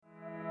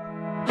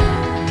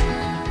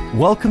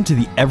Welcome to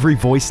the Every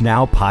Voice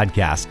Now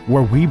podcast,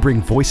 where we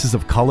bring voices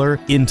of color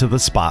into the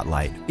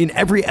spotlight. In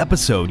every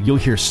episode, you'll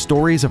hear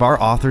stories of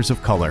our authors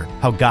of color,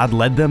 how God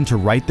led them to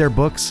write their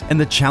books, and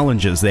the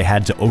challenges they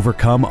had to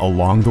overcome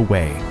along the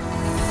way.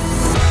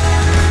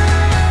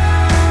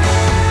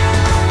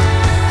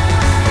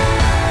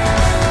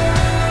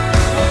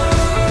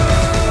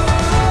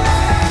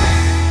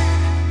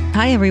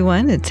 Hi,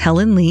 everyone. It's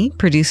Helen Lee,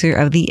 producer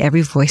of the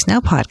Every Voice Now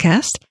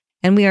podcast.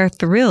 And we are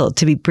thrilled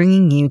to be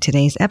bringing you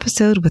today's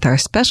episode with our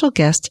special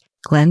guest,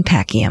 Glenn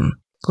Packiam.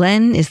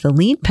 Glenn is the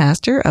lead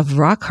pastor of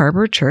Rock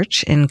Harbor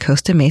Church in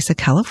Costa Mesa,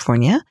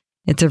 California.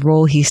 It's a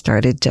role he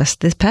started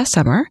just this past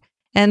summer.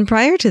 And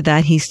prior to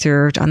that, he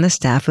served on the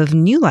staff of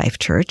New Life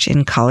Church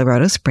in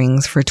Colorado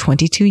Springs for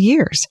 22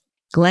 years.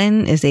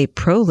 Glenn is a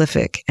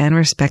prolific and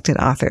respected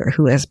author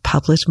who has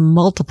published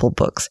multiple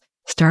books,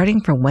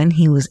 starting from when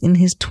he was in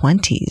his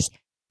 20s.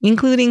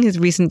 Including his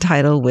recent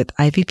title with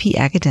IVP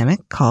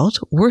Academic called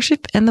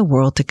Worship and the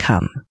World to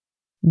Come.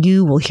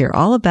 You will hear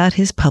all about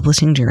his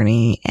publishing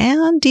journey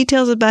and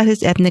details about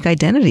his ethnic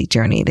identity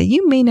journey that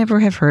you may never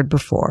have heard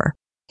before.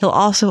 He'll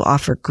also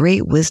offer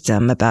great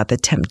wisdom about the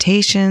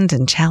temptations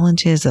and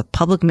challenges of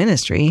public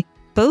ministry,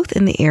 both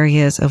in the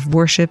areas of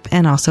worship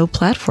and also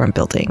platform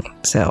building.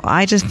 So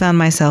I just found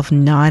myself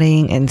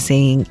nodding and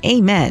saying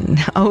amen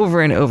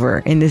over and over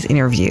in this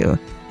interview.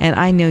 And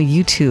I know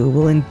you too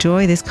will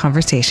enjoy this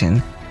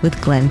conversation with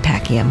Glenn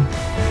Packiam.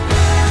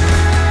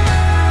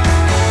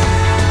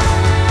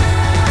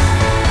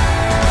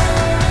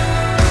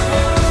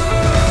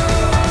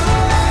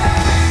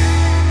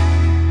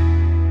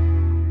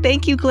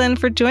 Thank you, Glenn,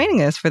 for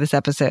joining us for this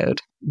episode.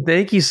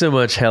 Thank you so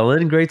much,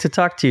 Helen. Great to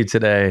talk to you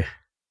today.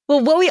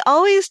 Well, what we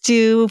always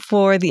do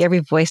for the Every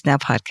Voice Now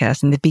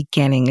podcast in the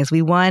beginning is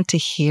we want to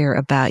hear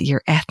about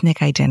your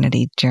ethnic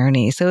identity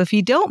journey. So if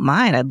you don't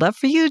mind, I'd love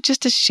for you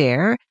just to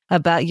share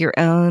about your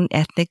own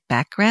ethnic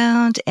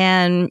background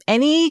and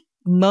any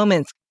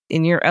moments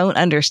in your own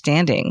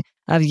understanding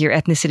of your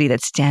ethnicity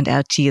that stand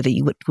out to you that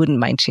you wouldn't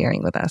mind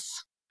sharing with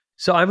us.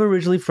 So I'm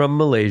originally from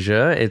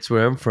Malaysia. It's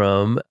where I'm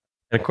from.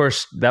 And of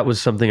course, that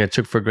was something I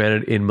took for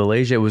granted in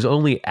Malaysia. It was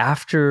only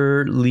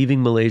after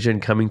leaving Malaysia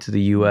and coming to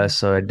the U.S.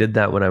 So I did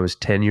that when I was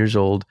 10 years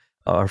old.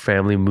 Our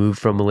family moved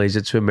from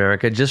Malaysia to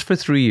America just for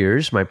 3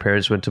 years. My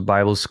parents went to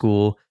Bible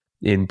school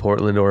in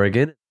Portland,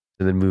 Oregon,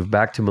 and then moved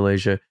back to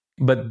Malaysia.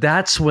 But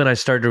that's when I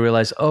started to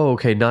realize, oh,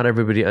 okay, not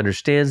everybody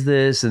understands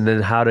this, and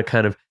then how to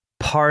kind of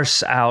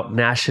parse out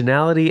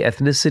nationality,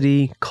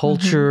 ethnicity,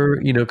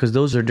 culture, because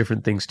those are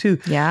different things too.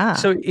 Yeah.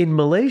 So in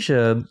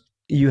Malaysia,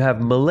 you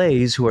have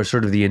Malays who are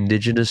sort of the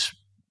indigenous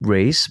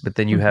race, but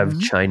then you have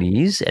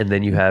Chinese, and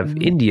then you have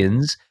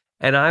Indians.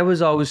 And I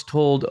was always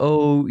told,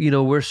 oh,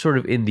 we're sort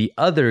of in the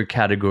other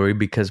category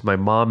because my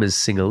mom is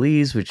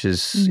Sinhalese, which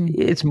is,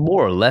 it's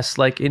more or less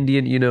like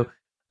Indian,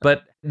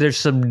 but there's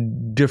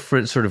some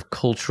different sort of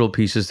cultural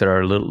pieces that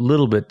are a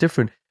little bit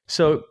different.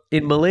 So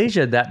in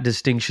Malaysia, that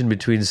distinction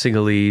between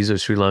Sinhalese or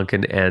Sri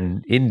Lankan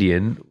and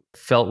Indian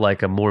felt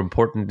like a more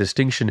important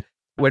distinction.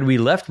 When we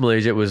left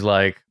Malaysia, it was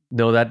like,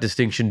 no, that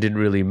distinction didn't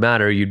really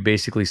matter. You'd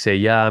basically say,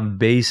 yeah, I'm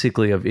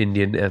basically of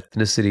Indian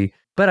ethnicity.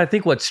 But I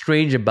think what's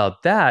strange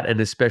about that,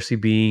 and especially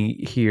being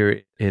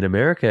here in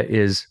America,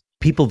 is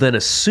people then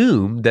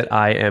assume that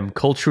I am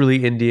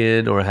culturally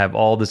Indian or have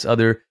all this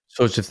other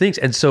sorts of things.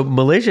 And so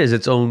Malaysia is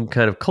its own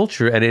kind of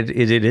culture, and it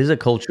is a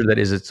culture that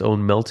is its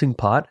own melting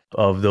pot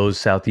of those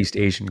Southeast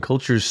Asian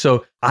cultures.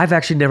 So I've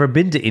actually never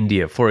been to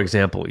India, for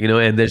example,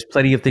 and there's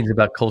plenty of things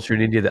about culture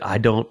in India that I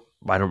don't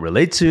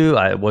relate to.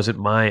 It wasn't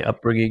my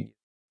upbringing.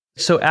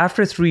 So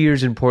after 3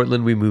 years in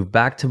Portland, we moved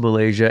back to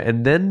Malaysia.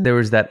 And then there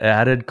was that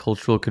added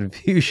cultural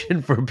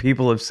confusion for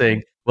people of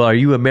saying, well, are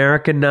you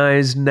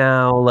Americanized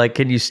now? Like,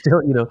 can you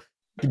still,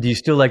 do you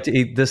still like to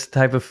eat this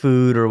type of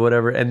food or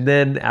whatever? And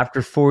then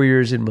after 4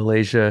 years in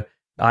Malaysia,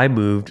 I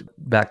moved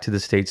back to the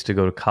States to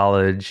go to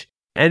college.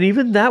 And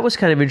even that was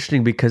kind of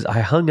interesting because I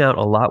hung out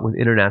a lot with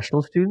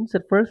international students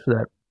at first for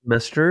that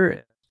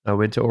semester. I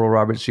went to Oral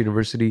Roberts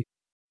University.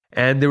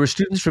 And there were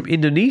students from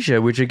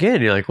Indonesia, which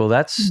again, you're like, well,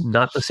 that's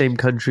not the same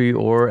country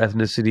or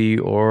ethnicity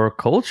or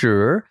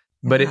culture,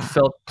 but it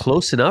felt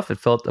close enough. It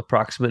felt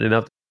approximate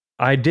enough.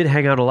 I did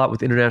hang out a lot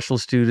with international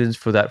students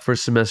for that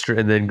first semester,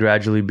 and then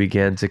gradually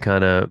began to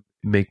kind of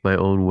make my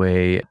own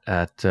way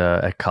at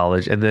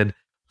college. And then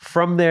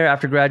from there,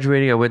 after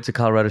graduating, I went to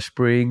Colorado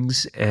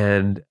Springs,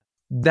 and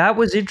that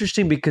was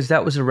interesting because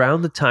that was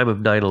around the time of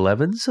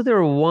 9/11. So there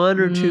were one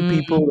or two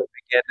people that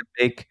began to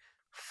make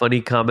funny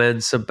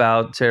comments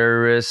about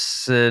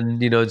terrorists,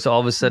 and it's all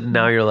of a sudden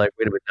now you're like,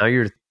 wait a minute, now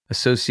you're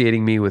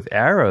associating me with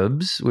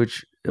Arabs,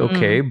 which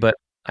okay, but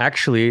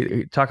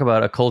actually talk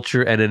about a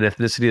culture and an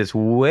ethnicity that's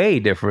way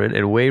different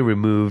and way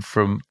removed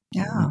from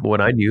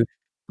what I knew.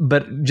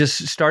 But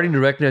just starting to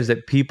recognize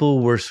that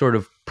people were sort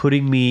of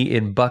putting me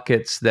in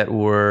buckets that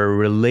were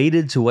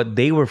related to what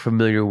they were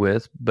familiar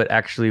with, but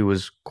actually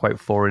was quite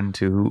foreign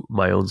to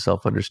my own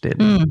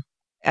self-understanding.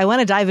 I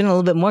want to dive in a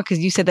little bit more because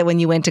you said that when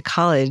you went to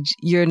college,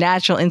 your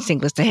natural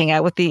instinct was to hang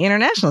out with the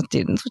international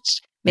students, which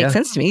makes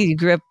sense to me. You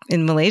grew up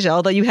in Malaysia,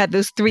 although you had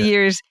those 3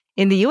 years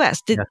in the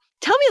US. Tell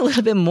me a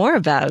little bit more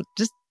about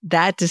just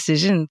that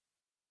decision.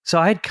 So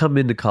I had come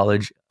into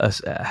college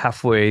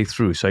halfway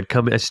through. So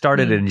I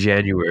started in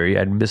January.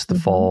 I'd missed the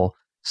fall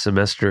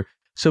semester.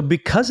 So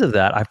because of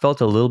that, I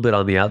felt a little bit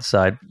on the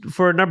outside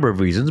for a number of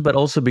reasons, but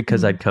also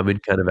because I'd come in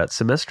kind of at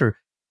semester.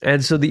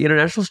 And so the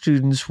international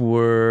students they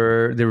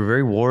were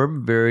very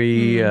warm,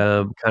 very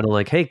kind of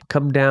like, hey,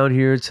 come down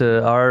here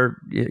to our,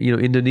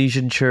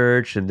 Indonesian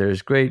church, and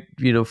there's great,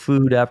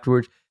 food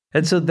afterwards.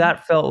 And so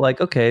that felt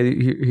like, okay,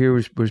 here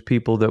was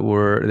people that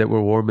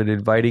were warm and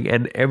inviting,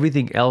 and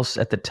everything else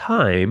at the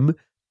time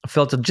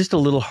felt just a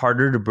little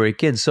harder to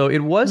break in. So it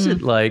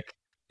wasn't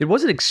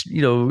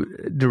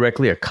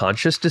directly a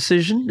conscious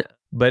decision,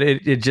 but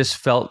it just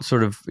felt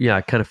sort of,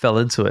 I kind of fell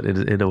into it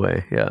in a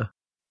way. Yeah.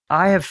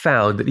 I have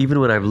found that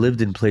even when I've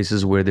lived in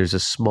places where there's a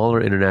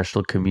smaller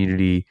international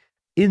community,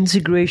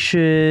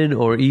 integration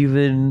or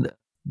even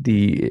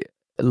the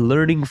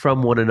learning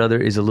from one another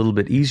is a little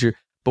bit easier.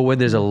 But when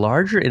there's a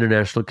larger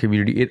international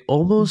community, it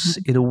almost,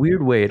 in a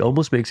weird way, it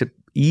almost makes it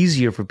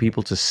easier for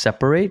people to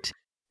separate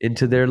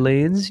into their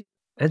lanes.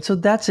 And so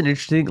that's an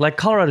interesting, like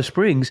Colorado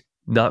Springs,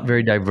 not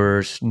very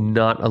diverse,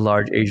 not a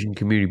large Asian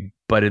community,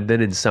 but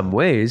then in some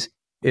ways,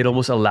 it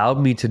almost allowed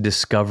me to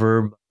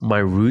discover my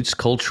roots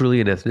culturally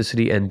and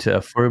ethnicity and to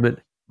affirm it.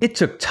 It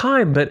took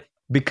time, but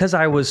because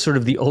I was sort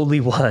of the only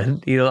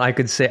one, I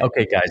could say,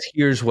 okay, guys,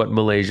 here's what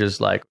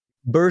Malaysia's like.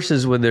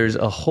 Versus when there's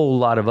a whole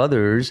lot of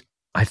others,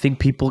 I think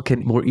people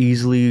can more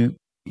easily,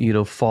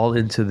 fall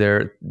into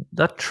their,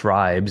 not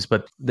tribes,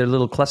 but their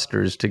little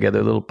clusters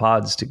together, little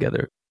pods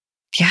together.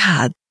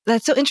 Yeah,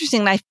 that's so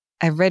interesting.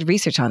 I've read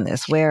research on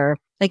this where,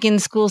 like in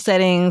school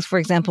settings, for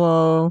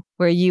example,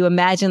 where you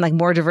imagine like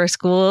more diverse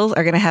schools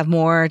are going to have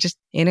more just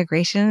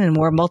integration and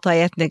more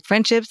multi-ethnic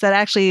friendships, that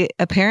actually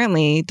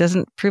apparently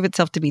doesn't prove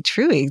itself to be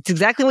true. It's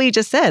exactly what you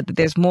just said, that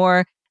there's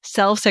more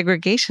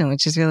self-segregation,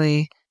 which is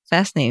really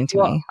fascinating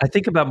to me. I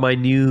think about my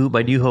new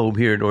home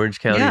here in Orange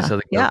County,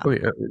 Southern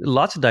California.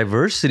 Lots of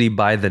diversity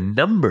by the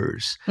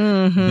numbers,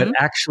 but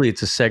actually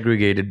it's a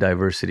segregated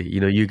diversity.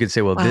 You could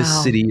say, well,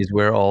 this city is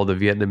where all the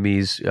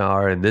Vietnamese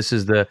are, and this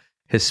is the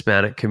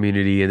Hispanic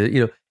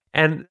community,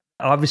 and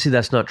obviously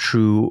that's not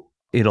true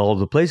in all of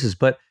the places,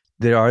 but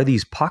there are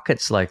these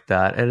pockets like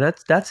that, and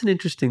that's an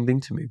interesting thing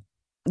to me.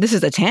 This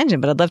is a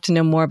tangent, but I'd love to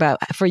know more about,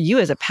 for you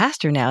as a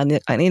pastor now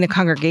in a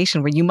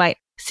congregation where you might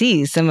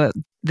see some of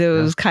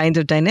those kinds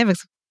of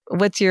dynamics.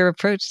 What's your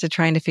approach to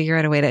trying to figure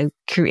out a way to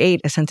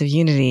create a sense of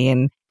unity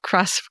and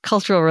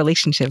cross-cultural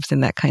relationships in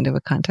that kind of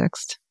a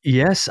context?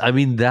 Yes, I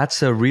mean,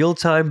 that's a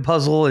real-time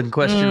puzzle and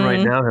question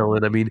right now,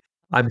 Helen. I mean,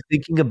 I'm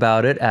thinking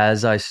about it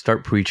as I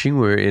start preaching.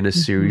 We're in a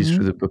series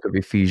through the book of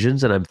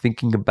Ephesians, and I'm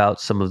thinking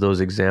about some of those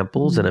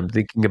examples, and I'm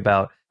thinking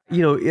about,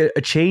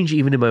 a change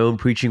even in my own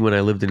preaching when I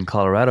lived in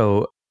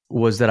Colorado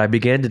was that I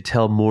began to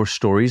tell more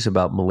stories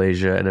about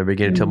Malaysia, and I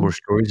began to tell more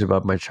stories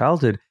about my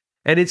childhood.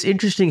 And it's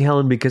interesting,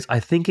 Helen, because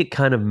I think it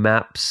kind of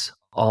maps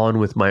on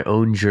with my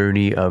own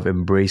journey of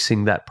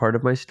embracing that part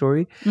of my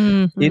story.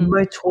 In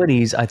my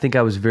 20s, I think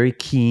I was very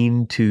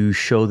keen to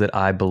show that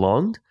I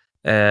belonged.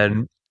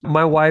 And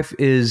my wife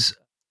is,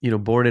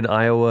 born in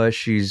Iowa.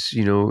 She's,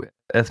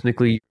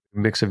 ethnically a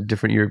mix of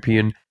different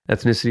European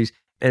ethnicities.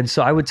 And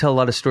so I would tell a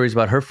lot of stories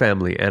about her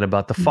family and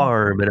about the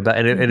farm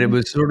and it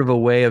was sort of a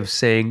way of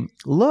saying,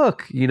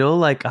 look,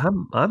 like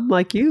I'm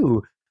like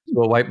you,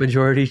 a white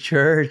majority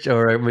church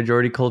or a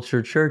majority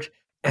culture church.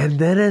 And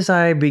then as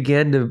I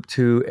began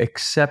to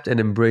accept and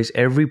embrace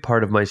every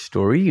part of my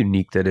story,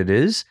 unique that it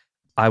is,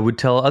 I would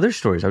tell other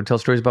stories. I would tell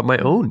stories about my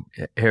own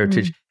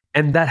heritage.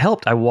 And that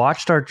helped. I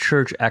watched our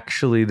church,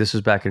 actually, this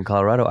was back in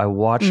Colorado, I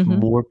watched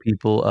more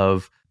people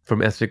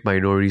from ethnic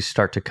minorities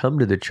start to come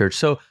to the church.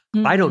 So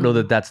I don't know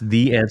that that's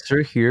the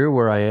answer here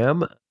where I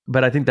am,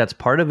 but I think that's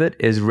part of it,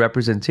 is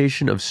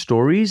representation of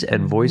stories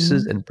and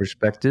voices and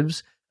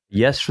perspectives.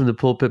 Yes, from the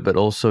pulpit, but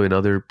also in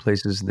other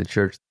places in the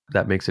church,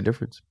 that makes a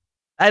difference.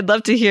 I'd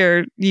love to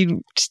hear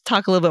you just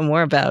talk a little bit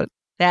more about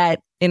that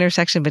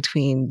intersection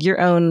between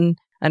your own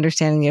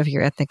understanding of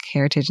your ethnic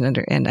heritage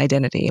and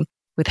identity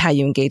with how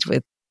you engage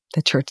with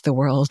the church, the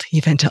world,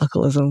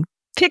 evangelicalism.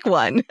 Pick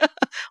one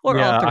or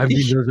all three. I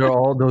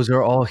mean, those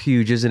are all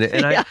huge, isn't it?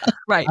 And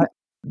right.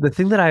 The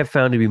thing that I have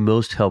found to be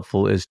most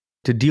helpful is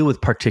to deal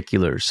with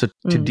particulars. So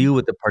to deal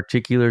with the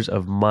particulars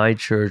of my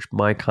church,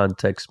 my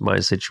context, my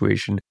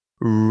situation,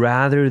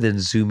 rather than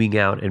zooming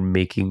out and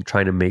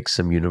trying to make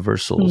some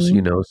universals,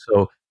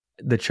 So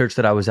the church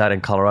that I was at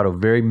in Colorado,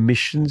 very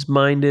missions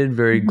minded,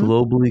 very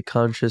globally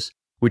conscious,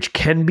 which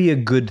can be a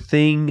good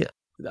thing.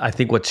 I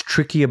think what's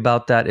tricky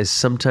about that is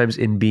sometimes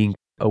in being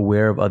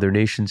aware of other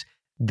nations,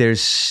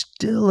 there's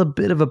still a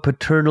bit of a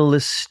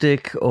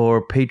paternalistic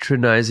or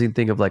patronizing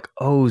thing of like,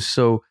 oh,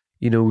 so,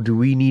 do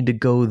we need to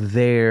go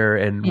there?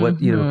 And what,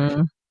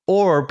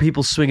 or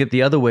people swing it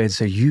the other way and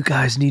say, you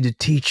guys need to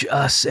teach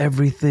us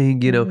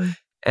everything,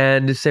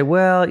 and to say,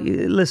 well,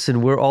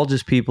 listen, we're all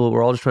just people.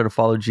 We're all just trying to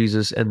follow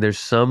Jesus. And there's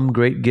some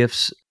great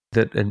gifts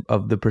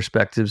of the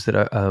perspectives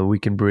that we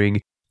can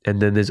bring.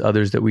 And then there's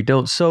others that we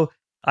don't. So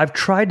I've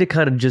tried to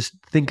kind of just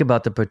think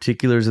about the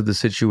particulars of the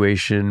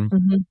situation.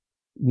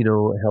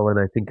 Helen,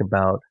 I think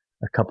about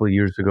a couple of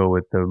years ago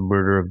with the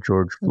murder of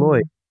George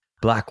Floyd,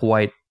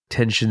 black-white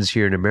tensions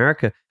here in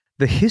America.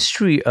 The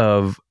history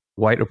of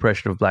white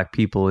oppression of Black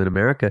people in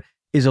America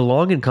is a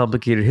long and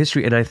complicated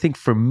history. And I think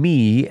for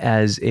me,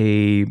 as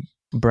a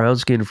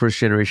brown-skinned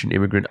first-generation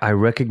immigrant, I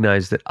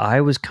recognize that I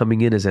was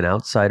coming in as an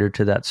outsider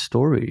to that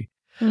story.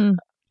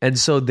 And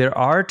so there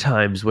are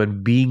times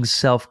when being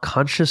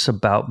self-conscious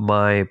about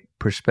my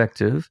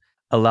perspective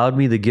allowed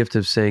me the gift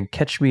of saying,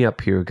 catch me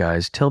up here,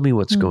 guys. Tell me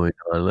what's going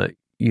on. Like,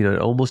 it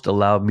almost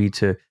allowed me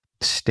to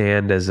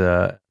stand as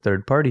a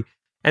third party.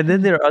 And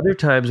then there are other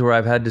times where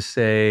I've had to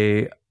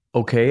say,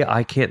 okay,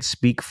 I can't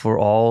speak for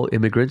all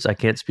immigrants. I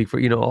can't speak for,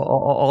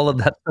 all of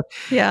that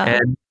stuff. Yeah.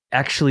 And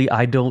actually,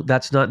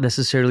 that's not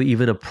necessarily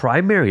even a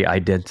primary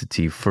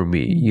identity for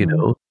me,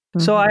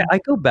 So I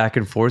go back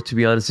and forth, to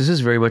be honest. This is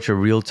very much a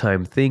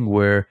real-time thing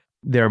where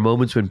there are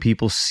moments when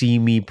people see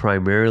me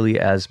primarily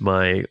as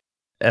my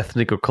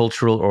ethnic or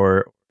cultural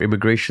or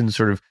immigration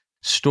sort of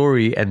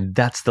story, and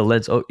that's the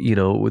lens,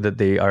 that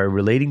they are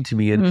relating to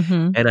me in.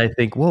 And I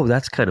think, whoa,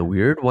 that's kind of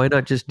weird. Why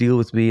not just deal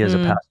with me as a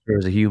pastor,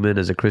 as a human,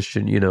 as a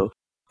Christian,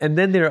 And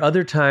then there are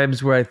other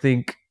times where I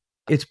think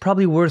it's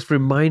probably worth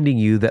reminding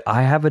you that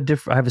I have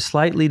a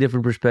slightly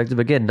different perspective.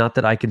 Again, not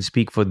that I can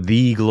speak for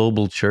the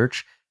global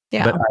church,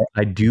 but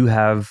I do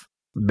have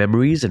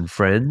memories and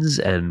friends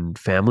and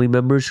family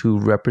members who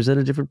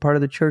represent a different part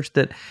of the church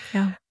that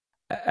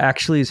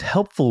actually is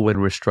helpful when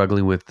we're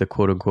struggling with the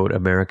quote unquote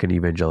American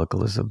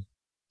evangelicalism.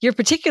 Your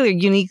particular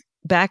unique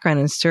background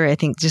and story, I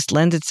think, just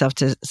lends itself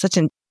to such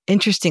an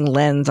interesting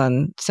lens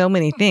on so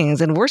many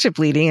things, and worship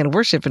leading and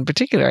worship in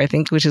particular, I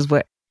think, which is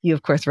what you,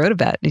 of course, wrote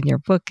about in your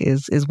book,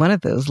 is one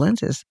of those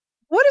lenses.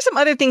 What are some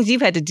other things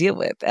you've had to deal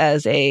with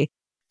as a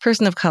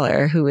person of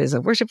color who is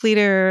a worship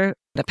leader,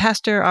 a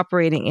pastor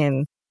operating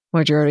in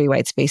majority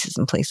white spaces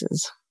and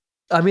places?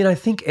 I mean, I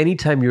think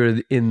anytime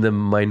you're in the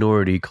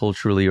minority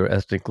culturally or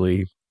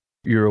ethnically,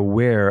 you're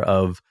aware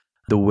of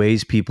the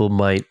ways people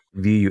might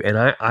view you. And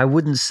I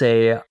wouldn't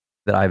say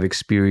that I've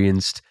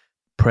experienced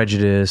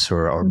prejudice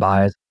or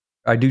bias.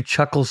 I do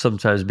chuckle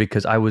sometimes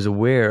because I was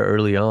aware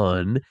early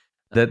on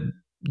that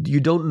you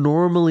don't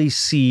normally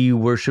see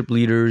worship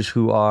leaders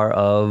who are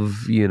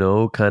of,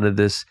 kind of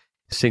this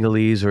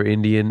Sinhalese or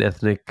Indian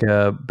ethnic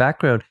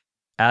background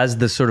as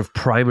the sort of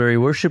primary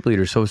worship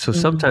leader. So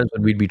sometimes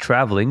when we'd be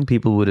traveling,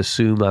 people would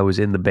assume I was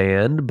in the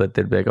band, but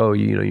they'd be like, oh,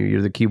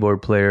 you're the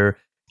keyboard player.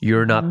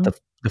 You're not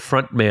the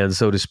front man,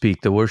 so to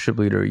speak, the worship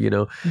leader,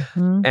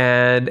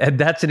 And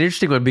that's an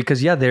interesting one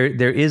because,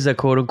 there is a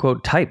quote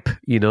unquote type,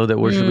 that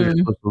worship leaders are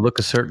supposed to look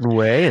a certain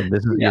way. And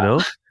this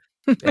is,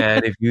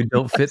 and if you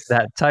don't fit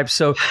that type.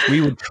 So we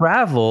would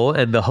travel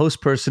and the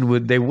host person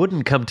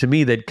wouldn't come to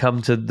me. They'd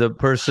come to the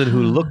person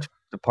who looked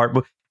the part.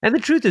 And the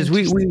truth is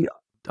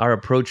our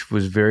approach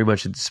was very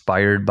much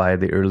inspired by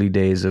the early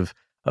days of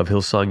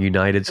Hillsong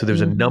United. So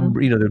there's a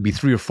number, there'd be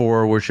 3 or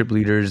 4 worship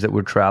leaders that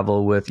would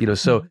travel with,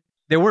 so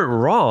they weren't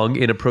wrong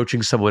in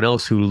approaching someone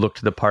else who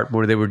looked the part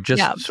more. They were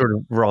just sort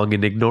of wrong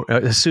in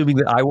assuming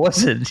that I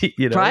wasn't,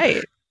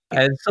 Right.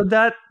 And so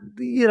that,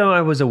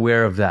 I was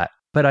aware of that.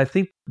 But I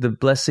think the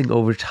blessing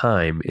over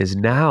time is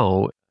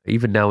now,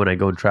 even now when I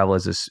go and travel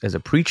as a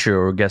preacher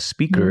or a guest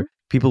speaker,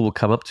 people will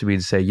come up to me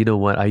and say, you know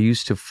what, I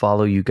used to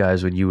follow you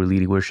guys when you were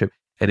leading worship.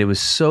 And it was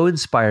so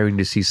inspiring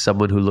to see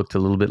someone who looked a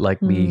little bit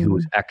like me who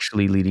was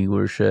actually leading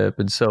worship.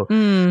 And so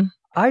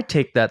I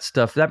take that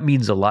stuff. That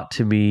means a lot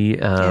to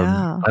me.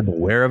 I'm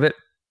aware of it.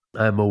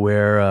 I'm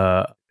aware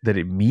that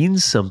it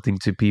means something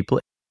to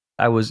people.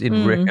 I was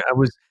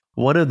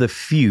one of the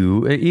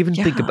few, even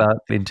think about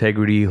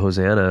Integrity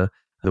Hosanna,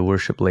 the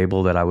worship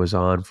label that I was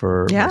on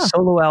for my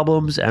solo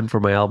albums and for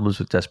my albums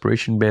with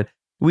Desperation Band.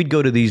 We'd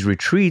go to these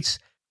retreats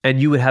and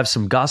you would have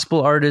some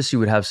gospel artists, you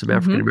would have some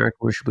African-American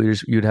worship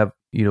leaders, you'd have,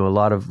 a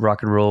lot of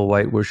rock and roll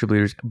white worship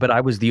leaders, but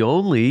I was the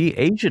only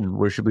Asian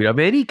worship leader. I'm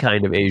any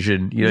kind of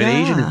Asian, and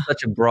Asian is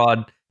such a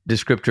broad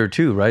descriptor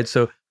too, right?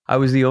 So I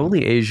was the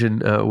only Asian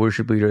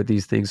worship leader at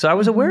these things. So I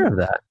was aware of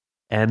that.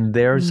 And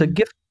there's a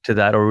gift to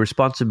that, or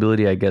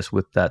responsibility, I guess,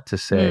 with that to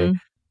say,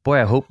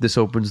 boy, I hope this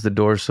opens the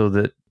door so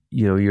that,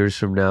 years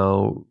from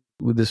now,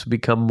 this will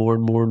become more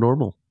and more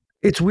normal.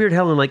 It's weird,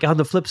 Helen, like on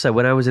the flip side,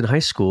 when I was in high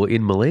school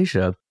in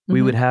Malaysia,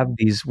 we would have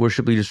these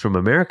worship leaders from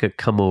America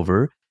come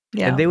over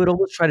and they would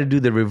almost try to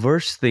do the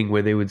reverse thing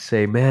where they would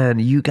say, man,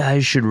 you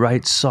guys should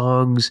write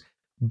songs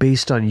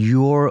based on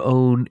your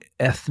own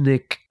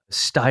ethnic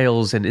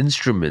styles and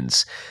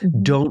instruments.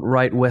 Don't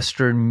write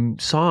Western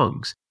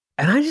songs.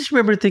 And I just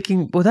remember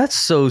thinking, well, that's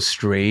so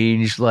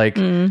strange. Like,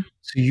 so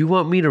you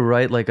want me to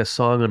write like a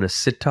song on a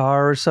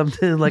sitar or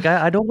something? Like,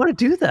 I don't want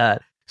to do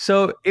that.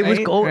 So it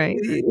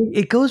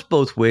it goes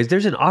both ways.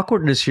 There's an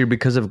awkwardness here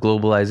because of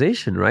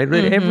globalization, right?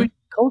 Every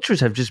cultures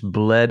have just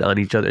bled on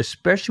each other,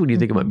 especially when you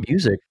think about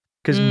music,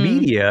 because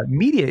media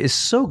is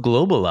so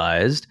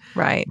globalized,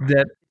 right,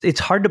 that it's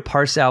hard to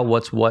parse out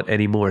what's what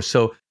anymore.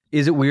 So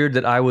is it weird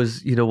that I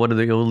was, one of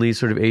the only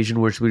sort of Asian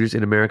worship leaders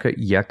in America?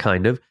 Yeah,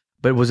 kind of.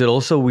 But was it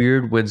also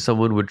weird when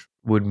someone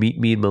would meet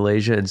me in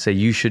Malaysia and say,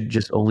 you should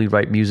just only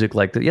write music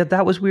like that? Yeah,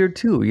 that was weird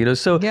too,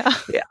 So Yeah.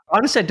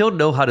 honestly, I don't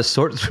know how to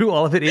sort through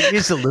all of it. It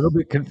is a little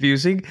bit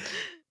confusing.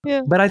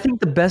 Yeah. But I think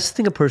the best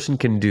thing a person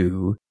can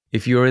do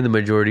if you're in the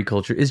majority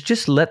culture is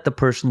just let the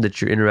person that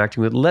you're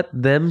interacting with, let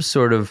them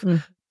sort of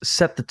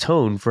set the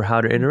tone for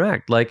how to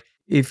interact. Like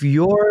if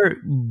you're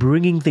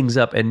bringing things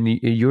up and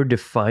you're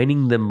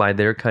defining them by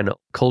their kind of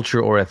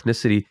culture or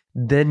ethnicity,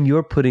 then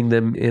you're putting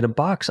them in a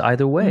box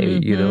either way,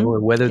 or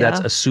whether that's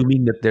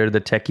assuming that they're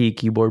the techie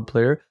keyboard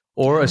player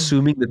or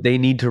assuming that they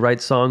need to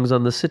write songs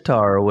on the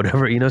sitar or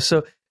whatever,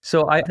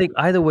 So I think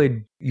either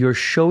way, you're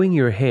showing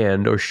your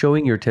hand or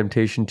showing your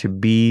temptation to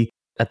be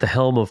at the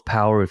helm of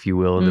power, if you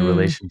will, in the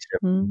relationship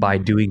by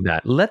doing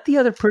that. Let the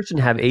other person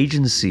have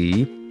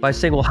agency by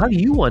saying, well, how do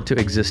you want to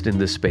exist in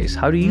this space?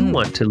 How do you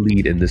want to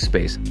lead in this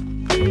space?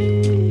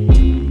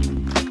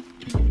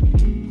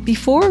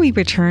 Before we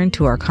return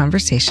to our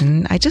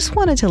conversation, I just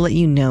wanted to let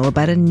you know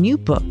about a new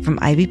book from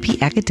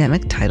IBP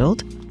Academic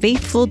titled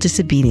Faithful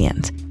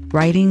Disobedience,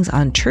 Writings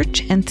on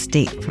Church and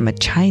State from a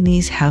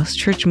Chinese House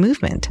Church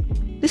Movement.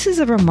 This is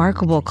a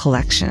remarkable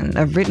collection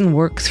of written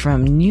works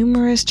from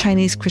numerous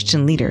Chinese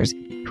Christian leaders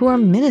who are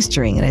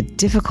ministering in a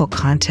difficult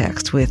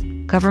context with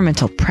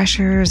governmental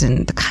pressures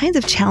and the kinds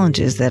of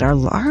challenges that are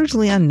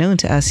largely unknown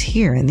to us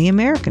here in the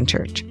American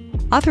church.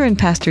 Author and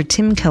pastor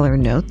Tim Keller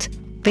notes,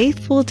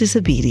 Faithful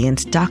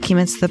Disobedience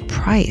documents the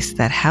price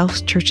that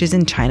house churches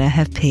in China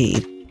have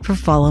paid for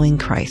following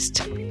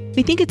Christ.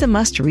 We think it's a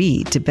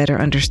must-read to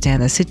better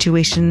understand the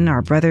situation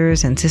our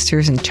brothers and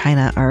sisters in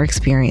China are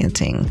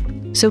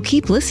experiencing. So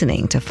keep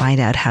listening to find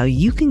out how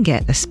you can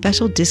get a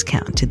special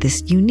discount to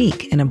this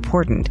unique and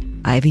important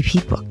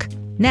IVP book.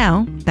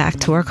 Now, back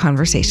to our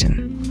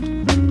conversation.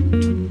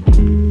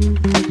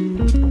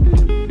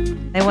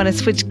 I want to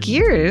switch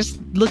gears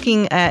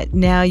looking at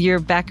now your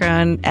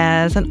background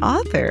as an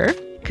author,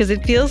 because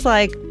it feels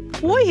like,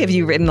 boy, have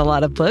you written a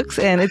lot of books,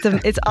 and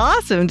it's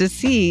awesome to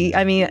see.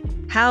 I mean,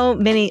 how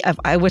many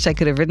I wish I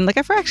could have written like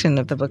a fraction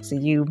of the books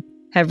that you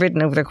have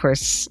written over the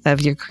course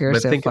of your career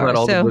so far. Think about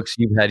all the books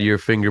you've had your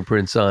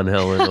fingerprints on,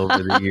 Helen, over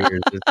the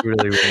years. It's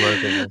really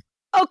remarkable.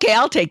 Okay,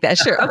 I'll take that.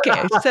 Sure.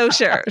 Okay, so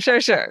sure.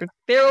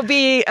 There will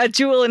be a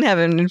jewel in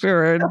heaven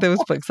for those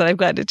books that I've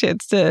gotten a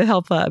chance to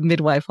help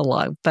midwife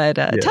along. But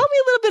tell me a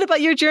little bit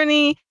about your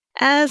journey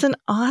as an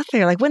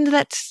author. Like, when did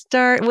that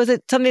start? Was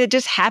it something that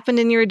just happened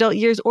in your adult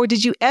years, or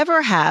did you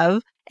ever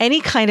have any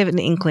kind of an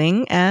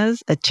inkling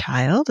as a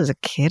child, as a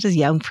kid, as a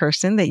young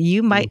person, that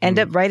you might end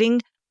up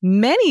writing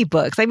many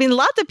books? I mean,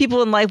 lots of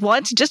people in life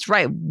want to just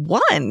write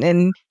one,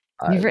 and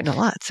you've written a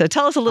lot. So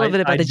tell us a little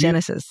bit about the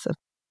genesis.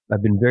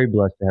 I've been very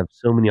blessed to have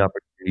so many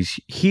opportunities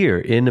here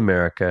in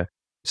America.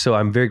 So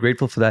I'm very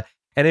grateful for that.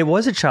 And it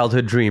was a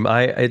childhood dream.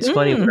 It's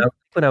funny,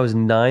 when I was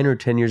 9 or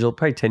 10 years old,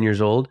 probably 10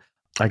 years old,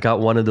 I got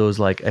one of those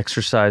like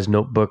exercise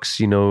notebooks,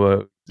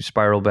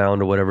 spiral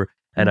bound or whatever.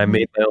 And I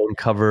made my own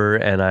cover,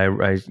 and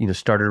I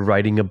started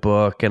writing a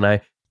book,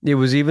 and it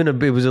was a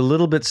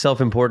little bit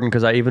self-important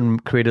because I even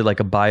created like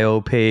a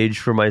bio page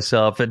for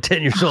myself at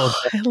 10 years old.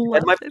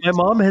 My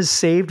mom has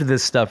saved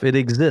this stuff. It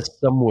exists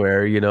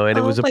somewhere, and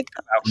it was a book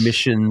about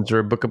missions or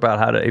a book about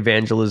how to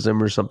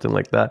evangelism or something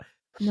like that.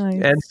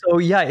 Nice. And so,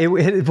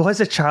 it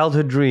was a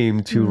childhood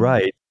dream to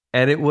write.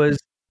 And it was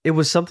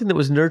something that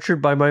was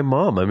nurtured by my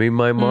mom. I mean,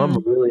 my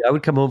mom really, I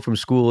would come home from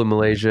school in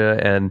Malaysia,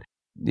 and,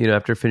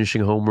 after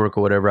finishing homework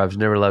or whatever, I was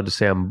never allowed to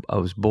say I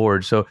was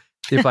bored. So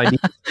if I needed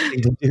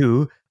something to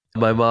do,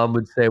 my mom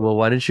would say, well,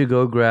 why don't you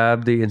go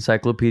grab the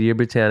Encyclopedia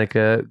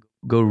Britannica,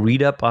 go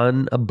read up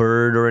on a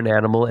bird or an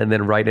animal, and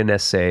then write an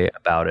essay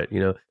about it,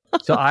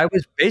 So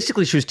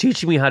she was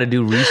teaching me how to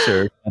do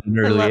research at an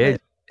early age.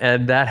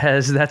 And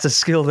that's a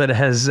skill that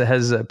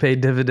has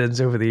paid dividends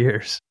over the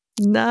years.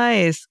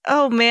 Nice.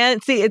 Oh,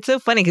 man. See, it's so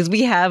funny because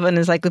we have an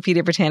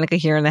Encyclopedia Britannica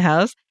here in the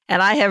house,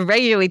 and I have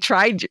regularly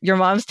tried your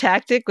mom's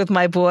tactic with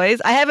my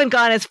boys. I haven't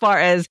gone as far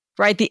as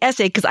write the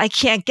essay because I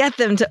can't get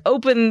them to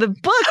open the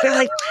book. They're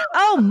like,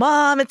 "Oh,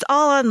 Mom, it's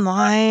all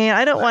online.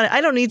 I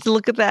don't need to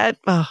look at that."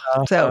 Oh,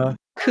 so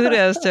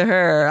kudos to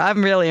her.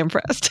 I'm really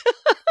impressed.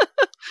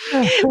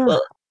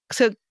 Well,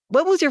 so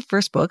what was your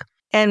first book?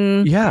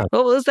 And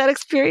what was that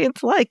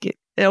experience like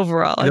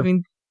overall? I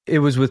mean, it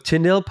was with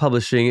Tyndale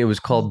Publishing. It was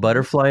called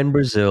Butterfly in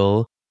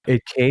Brazil.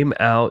 It came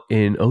out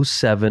in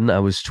 2007. I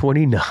was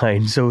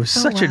 29, so it was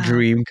such a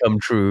dream come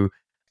true.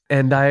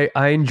 And I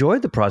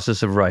enjoyed the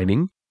process of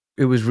writing.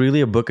 It was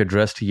really a book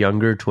addressed to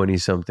younger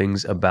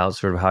 20-somethings about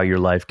sort of how your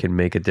life can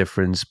make a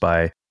difference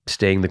by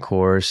staying the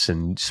course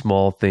and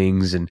small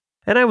things. And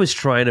I was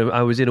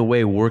in a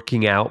way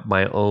working out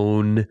my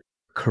own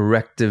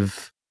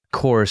corrective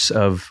course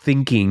of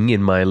thinking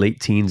in my late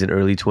teens and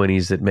early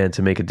 20s that meant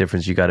to make a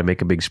difference, you got to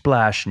make a big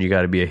splash, and you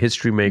got to be a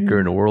history maker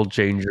and a world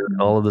changer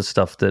and all of the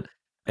stuff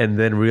and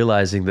then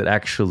realizing that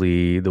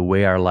actually the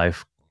way our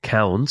life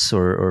counts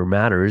or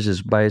matters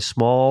is by a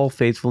small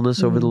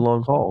faithfulness over the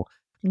long haul.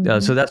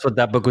 So that's what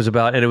that book was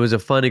about. And it was a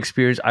fun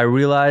experience. I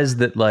realized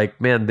that, like,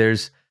 man,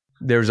 there's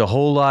there's a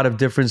whole lot of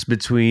difference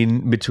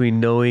between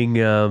knowing,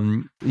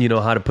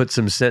 how to put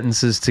some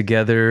sentences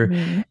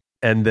together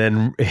and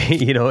then,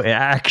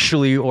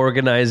 actually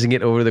organizing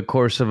it over the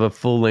course of a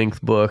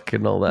full-length book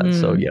and all that.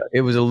 So yeah,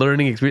 it was a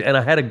learning experience. And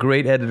I had a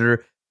great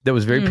editor that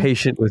was very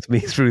patient with me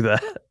through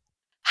that.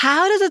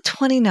 How does a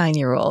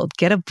 29-year-old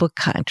get a book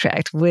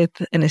contract with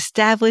an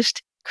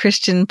established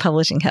Christian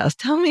publishing house?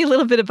 Tell me a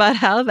little bit about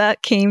how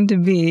that came to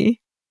be.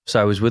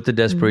 So I was with the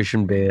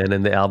Desperation Band,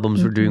 and the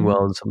albums were doing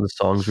well, and some of the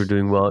songs were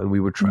doing well, and we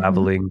were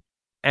traveling.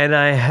 And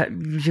I had,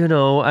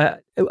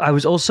 I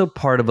was also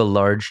part of a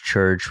large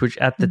church, which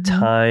at the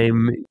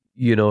time,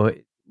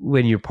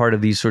 when you're part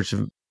of these sorts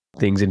of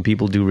things, and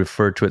people do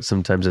refer to it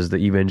sometimes as the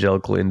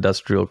evangelical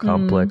industrial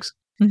complex.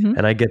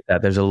 And I get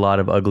that. There's a lot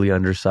of ugly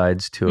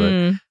undersides to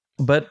it.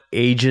 But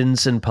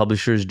agents and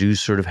publishers do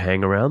sort of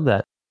hang around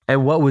that.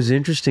 And what was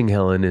interesting,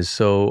 Helen, is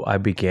so I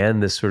began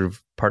this sort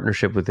of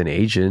partnership with an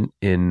agent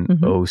in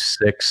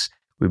 2006.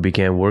 We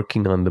began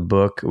working on the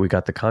book. We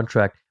got the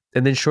contract.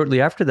 And then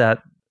shortly after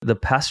that, the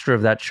pastor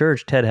of that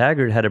church, Ted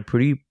Haggard, had a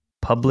pretty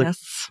public,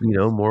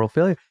 moral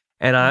failure.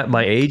 And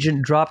my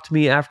agent dropped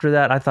me after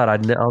that. I thought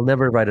I'll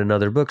never write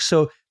another book.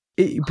 So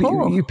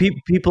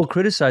people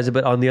criticize it.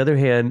 But on the other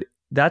hand,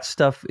 that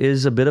stuff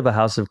is a bit of a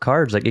house of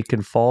cards. Like it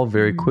can fall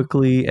very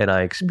quickly. And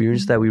I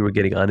experienced that. We were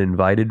getting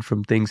uninvited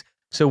from things.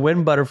 So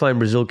when Butterfly in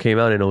Brazil came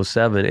out in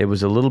 2007, it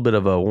was a little bit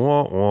of a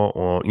wah, wah,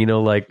 wah,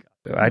 like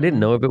I didn't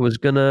know if it was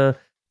going to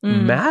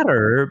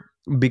matter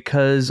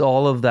because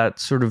all of that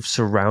sort of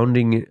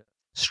surrounding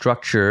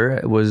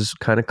structure was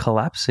kind of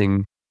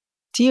collapsing.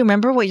 Do you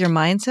remember what your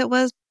mindset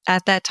was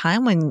at that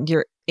time when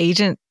your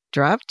agent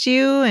dropped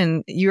you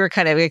and you were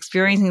kind of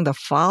experiencing the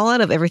fallout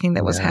of everything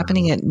that was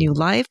happening at New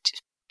Life?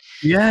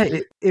 Yeah,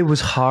 it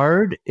was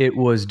hard. It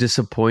was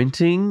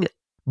disappointing.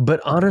 But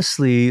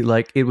honestly,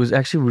 it was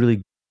actually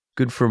really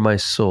good for my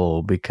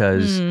soul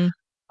because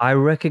I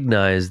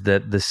recognized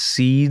that the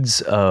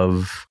seeds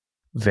of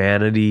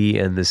vanity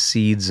and the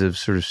seeds of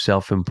sort of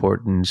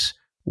self-importance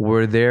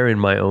were there in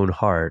my own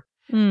heart.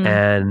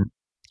 And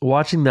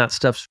watching that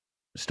stuff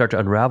start to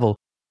unravel,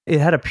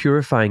 it had a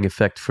purifying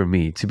effect for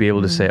me to be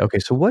able to say, okay,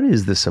 so what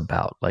is this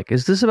about?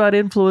 Is this about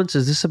influence?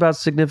 Is this about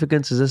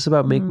significance? Is this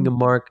about making a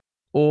mark?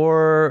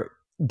 Or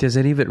does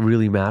any of it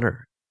really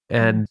matter?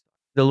 And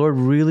the Lord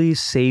really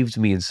saved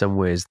me in some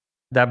ways.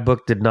 That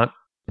book did not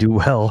do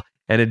well,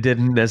 and it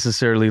didn't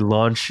necessarily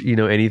launch,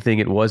 anything.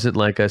 It wasn't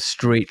like a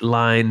straight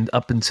line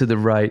up and to the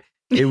right.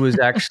 It was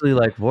actually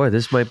like, boy,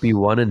 this might be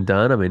one and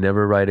done. I may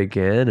never write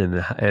again.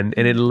 And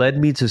it led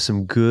me to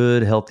some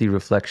good, healthy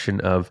reflection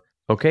of,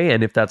 okay,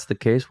 and if that's the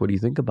case, what do you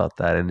think about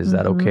that? And is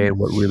that okay? And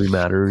what really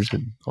matters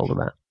and all of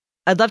that?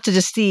 I'd love to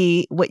just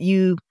see what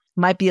you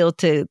might be able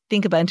to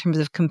think about in terms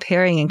of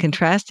comparing and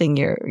contrasting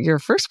your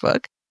first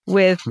book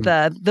with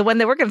the one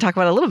that we're going to talk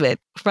about a little bit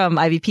from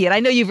IVP. And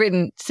I know you've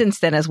written since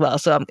then as well.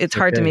 So it's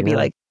hard to maybe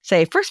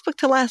say first book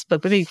to last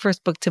book, but maybe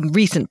first book to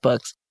recent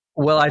books.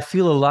 Well, I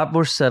feel a lot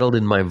more settled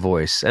in my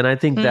voice. And I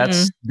think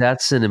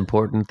that's an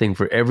important thing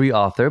for every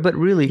author. But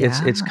really,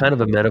 it's kind of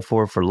a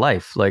metaphor for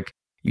life.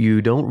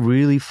 You don't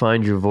really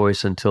find your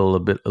voice until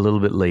a little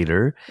bit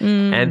later.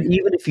 And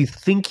even if you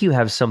think you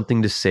have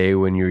something to say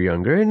when you're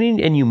younger,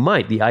 and you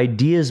might, the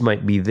ideas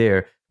might be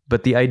there,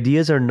 but the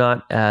ideas are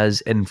not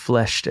as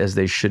enfleshed as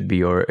they should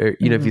be. Or,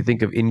 if you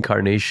think of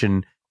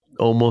incarnation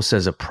almost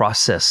as a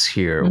process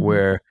here,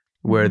 where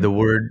the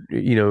word,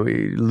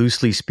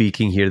 loosely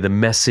speaking here, the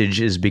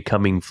message is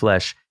becoming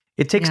flesh.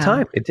 It takes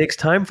time. It takes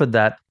time for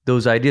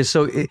those ideas.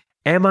 So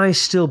am I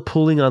still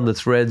pulling on the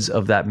threads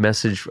of that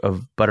message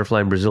of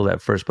Butterfly in Brazil,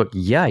 that first book?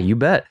 Yeah, you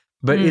bet.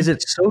 But is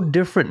it so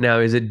different now?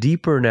 Is it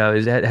deeper now?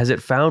 Has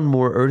it found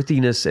more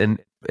earthiness and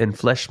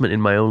fleshment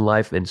in my own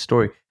life and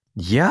story?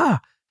 Yeah.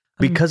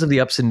 Because of the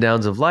ups and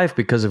downs of life,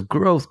 because of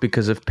growth,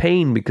 because of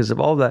pain, because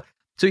of all that.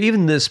 So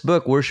even this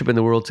book, Worship in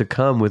the World to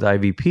Come with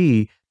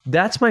IVP,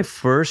 that's my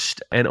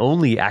first and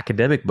only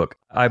academic book.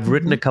 I've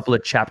written a couple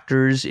of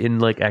chapters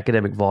in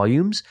academic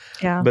volumes,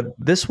 but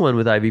this one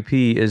with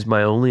IVP is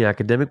my only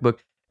academic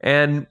book.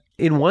 And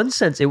in one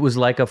sense, it was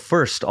like a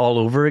first all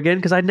over again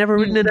because I'd never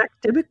written an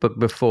academic book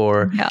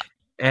before. Yeah.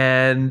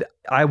 And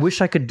I wish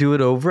I could do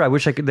it over. I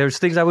wish I could. There's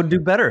things I would do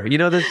better.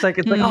 It's like,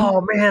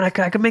 oh man, I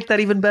could make that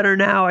even better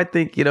now. I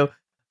think,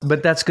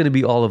 but that's going to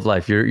be all of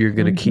life. You're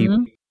going to keep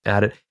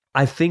at it.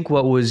 I think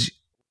what was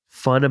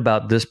fun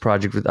about this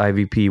project with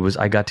IVP was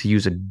I got to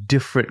use a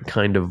different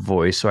kind of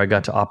voice. So I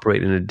got to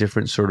operate in a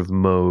different sort of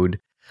mode.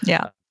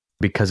 Yeah.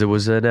 Because it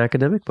was an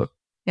academic book.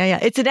 Yeah.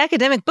 It's an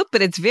academic book,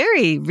 but it's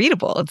very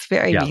readable. It's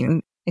very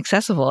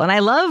accessible. And I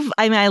love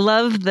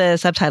the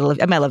subtitle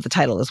I love the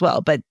title as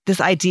well, but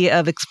this idea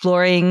of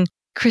exploring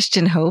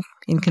Christian hope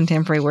in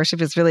contemporary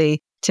worship is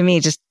really, to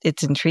me,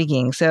 it's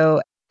intriguing.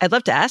 So I'd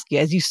love to ask you,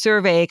 as you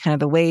survey kind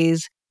of the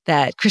ways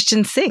that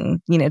Christians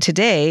sing,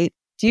 today,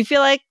 do you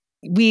feel like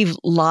we've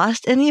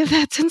lost any of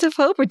that sense of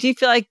hope? Or do you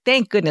feel like,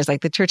 thank goodness,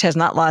 the church has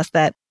not lost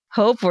that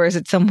hope, or is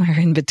it somewhere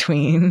in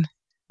between?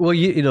 Well,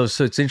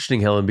 so it's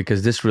interesting, Helen,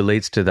 because this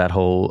relates to that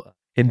whole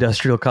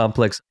industrial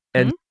complex.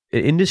 And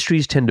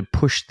industries tend to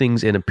push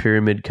things in a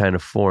pyramid kind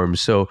of form.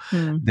 So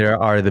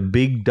there are the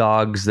big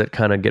dogs that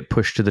kind of get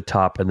pushed to the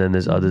top, and then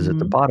there's others at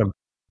the bottom.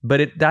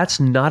 But that's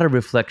not a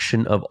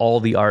reflection of all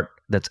the art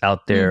that's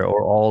out there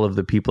or all of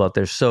the people out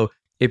there. So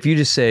if you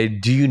just say,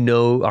 do you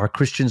know, are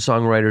Christian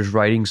songwriters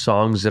writing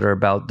songs that are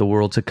about the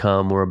world to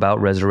come or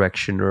about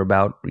resurrection or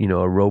about,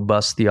 a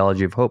robust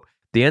theology of hope?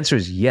 The answer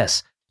is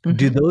yes.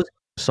 Do those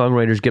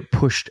songwriters get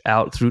pushed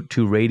out through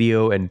to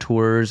radio and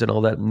tours and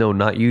all that? No,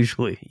 not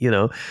usually,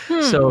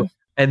 So,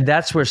 and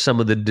that's where some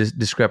of the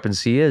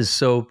discrepancy is.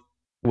 So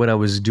when I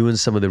was doing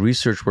some of the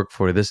research work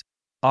for this,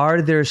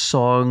 are there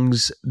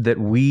songs that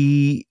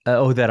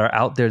that are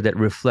out there that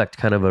reflect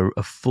kind of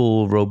a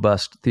full,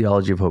 robust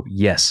theology of hope?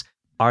 Yes.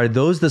 Are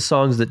those the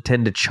songs that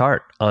tend to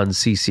chart on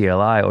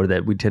CCLI or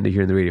that we tend to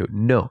hear in the radio?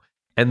 No.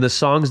 And the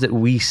songs that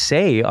we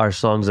say are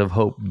songs of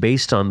hope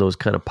based on those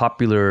kind of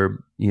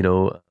popular,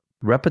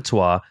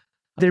 repertoire,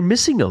 they're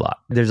missing a lot.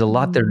 There's a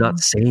lot they're not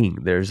saying.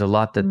 There's a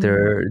lot that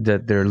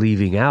they're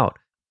leaving out.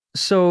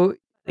 So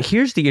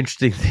here's the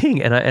interesting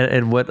thing,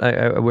 and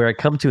where I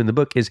come to in the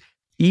book is,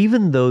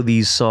 even though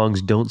these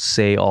songs don't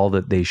say all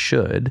that they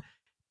should,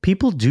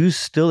 people do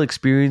still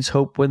experience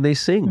hope when they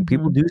sing.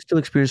 People do still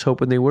experience hope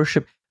when they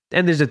worship.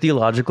 And there's a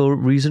theological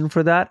reason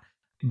for that,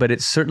 but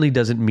it certainly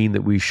doesn't mean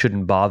that we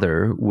shouldn't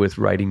bother with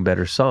writing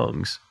better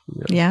songs.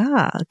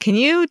 Yeah. Can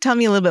you tell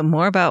me a little bit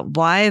more about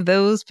why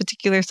those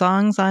particular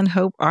songs on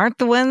hope aren't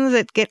the ones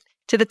that get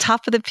to the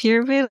top of the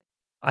pyramid?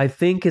 I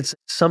think it's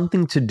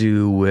something to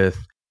do with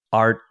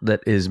art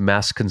that is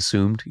mass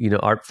consumed,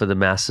 art for the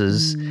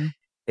masses.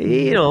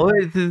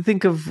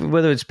 Think of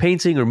whether it's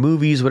painting or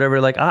movies, whatever.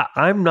 Like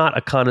I'm not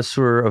a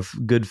connoisseur of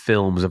good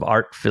films, of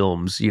art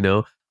films,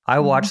 I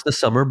watch the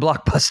summer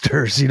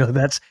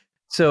blockbusters,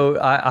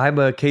 so I'm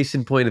a case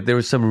in point. If there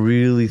was some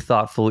really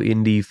thoughtful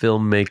indie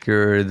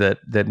filmmaker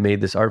that made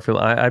this art film,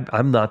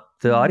 I'm not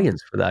the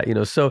audience for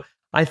that, So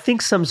I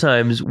think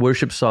sometimes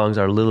worship songs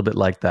are a little bit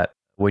like that.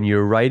 When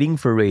you're writing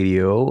for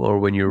radio or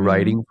when you're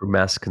writing for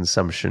mass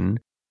consumption,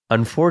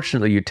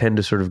 unfortunately, you tend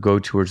to sort of go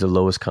towards the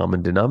lowest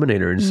common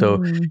denominator. And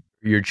so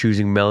you're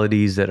choosing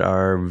melodies that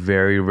are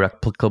very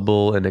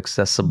replicable and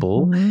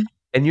accessible.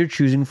 And you're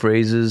choosing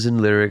phrases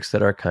and lyrics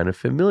that are kind of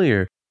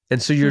familiar. And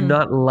so you're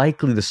not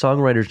likely, the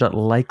songwriter's not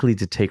likely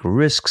to take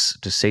risks,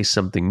 to say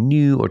something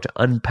new or to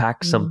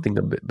unpack something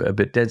a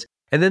bit dense.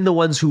 And then the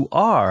ones who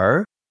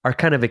are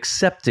kind of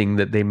accepting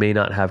that they may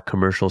not have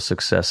commercial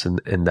success,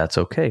 and that's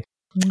okay.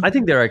 I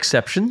think there are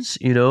exceptions,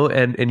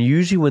 and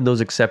usually when those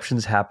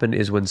exceptions happen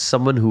is when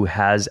someone who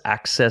has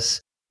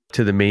access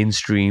to the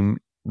mainstream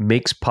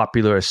makes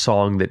popular a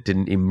song that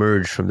didn't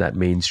emerge from that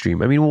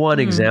mainstream. I mean, one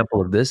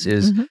example of this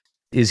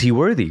is He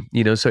Worthy?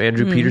 So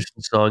Andrew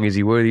Peterson's song, Is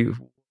He Worthy?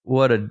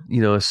 What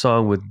a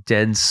song with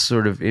dense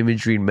sort of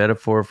imagery and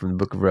metaphor from the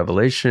book of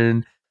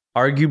Revelation.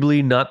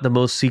 Arguably not the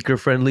most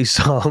seeker-friendly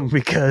song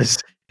because,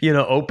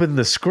 open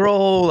the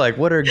scroll, like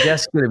what are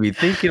guests going to be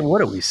thinking?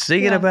 What are we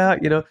singing about?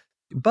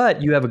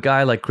 But you have a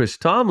guy like Chris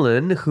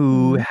Tomlin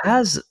who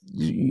has,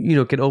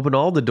 can open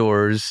all the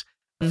doors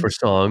for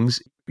songs.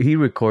 He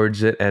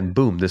records it and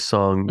boom, this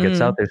song gets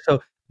out there.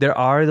 So there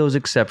are those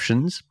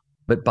exceptions.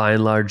 But by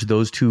and large,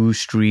 those two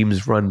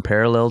streams run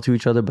parallel to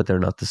each other, but they're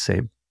not the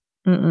same.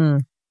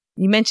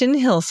 You mentioned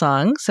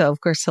Hillsong. So, of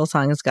course,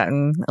 Hillsong has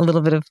gotten a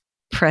little bit of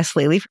press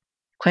lately.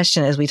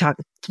 Question as we've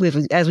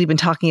been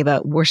talking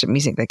about worship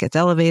music that gets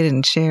elevated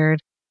and shared,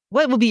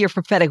 what would be your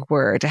prophetic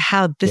word to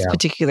how this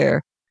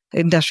particular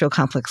industrial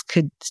complex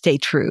could stay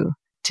true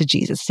to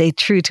Jesus, stay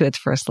true to its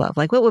first love?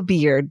 Like, what would be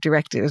your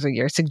directives or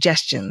your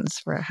suggestions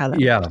for how that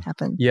would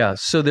happen? Yeah.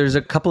 So there's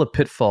a couple of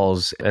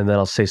pitfalls, and then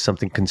I'll say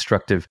something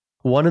constructive.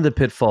 One of the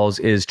pitfalls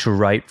is to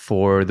write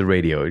for the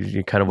radio.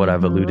 Kind of what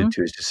I've alluded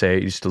to is to say,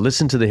 just to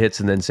listen to the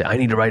hits and then say, I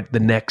need to write the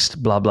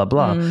next blah, blah,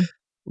 blah.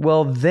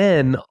 Well,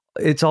 then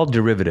it's all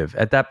derivative.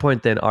 At that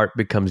point, then art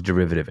becomes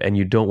derivative, and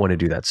you don't want to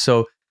do that.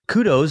 So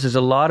kudos. There's a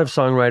lot of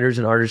songwriters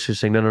and artists who are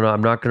saying, no,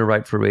 I'm not going to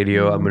write for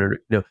radio. I'm going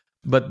to,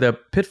 But the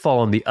pitfall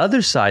on the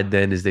other side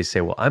then is they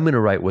say, well, I'm going to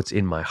write what's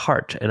in my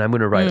heart, and I'm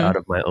going to write out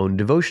of my own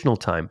devotional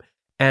time.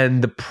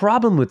 And the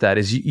problem with that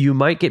is you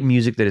might get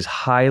music that is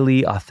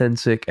highly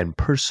authentic and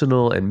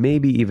personal and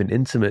maybe even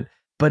intimate,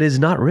 but is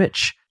not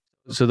rich.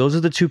 So those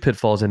are the two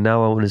pitfalls. And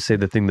now I want to say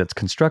the thing that's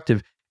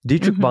constructive.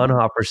 Dietrich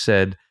Bonhoeffer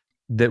said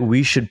that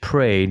we should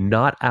pray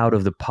not out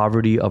of the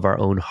poverty of our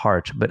own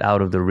heart, but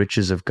out of the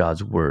riches of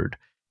God's word.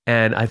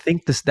 And I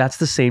think that's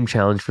the same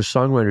challenge for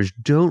songwriters.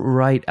 Don't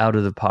write out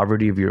of the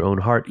poverty of your own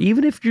heart,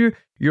 even if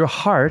your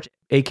heart,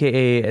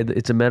 aka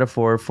it's a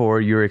metaphor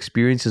for your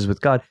experiences with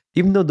God,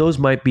 even though those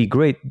might be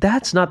great,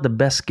 that's not the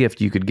best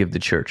gift you could give the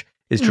church,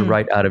 is to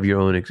write out of your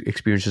own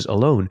experiences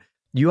alone.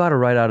 You ought to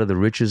write out of the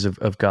riches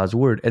of God's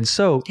word. And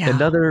so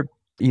another,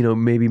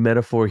 maybe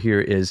metaphor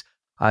here is,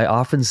 I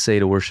often say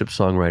to worship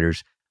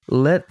songwriters,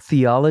 let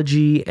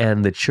theology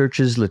and the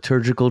church's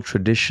liturgical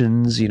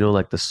traditions,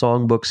 like the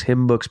songbooks,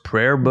 hymn books,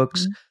 prayer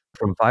books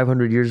from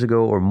 500 years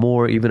ago or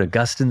more, even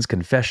Augustine's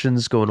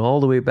Confessions going all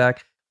the way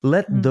back,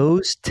 let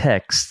those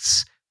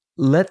texts,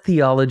 let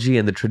theology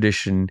and the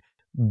tradition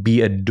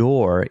be a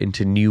door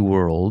into new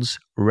worlds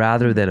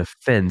rather than a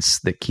fence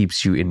that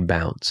keeps you in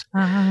bounds.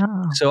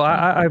 So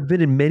I've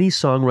been in many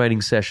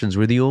songwriting sessions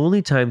where the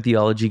only time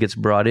theology gets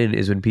brought in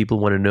is when people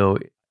want to know,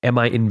 am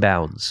I in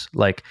bounds?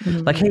 Like,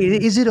 hey,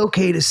 is it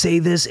okay to say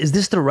this? Is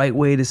this the right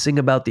way to sing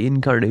about the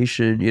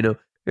incarnation? You know,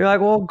 you're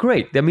like, well,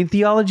 great. I mean,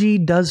 theology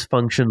does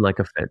function like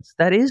a fence.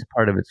 That is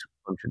part of its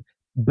function.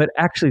 But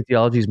actually,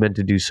 theology is meant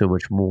to do so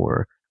much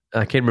more.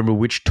 I can't remember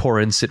which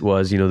Torrance it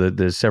was, you know,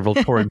 the several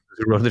Torrances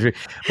who wrote the,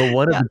 but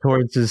one of the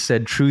Torrances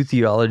said, true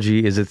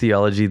theology is a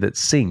theology that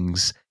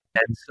sings.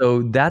 And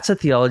so that's a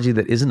theology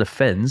that isn't a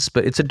fence,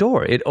 but it's a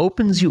door. It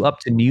opens you up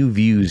to new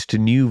views, to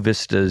new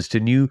vistas, to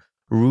new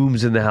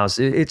rooms in the house.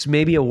 It's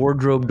maybe a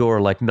wardrobe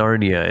door like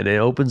Narnia, and it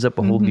opens up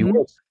a whole new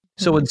world.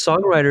 So when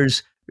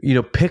songwriters, you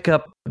know, pick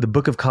up the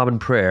Book of Common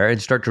Prayer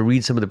and start to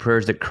read some of the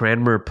prayers that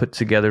Cranmer put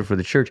together for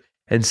the church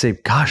and say,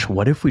 gosh,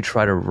 what if we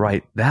try to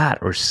write that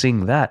or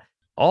sing that?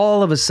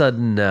 All of a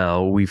sudden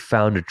now we've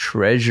found a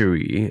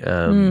treasury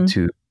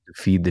to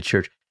feed the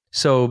church.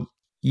 So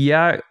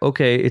yeah,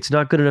 okay, it's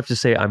not good enough to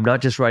say I'm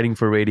not just writing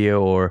for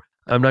radio or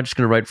I'm not just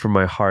going to write from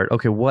my heart.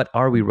 Okay, what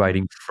are we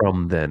writing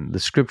from then? The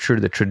scripture,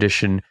 the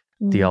tradition,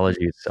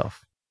 theology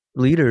itself.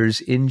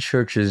 Leaders in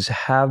churches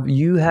have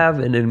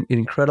an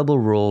incredible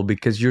role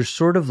because you're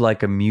sort of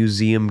like a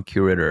museum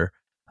curator.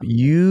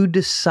 You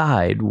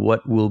decide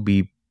what will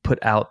be put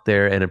out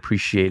there and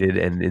appreciated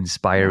and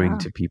inspiring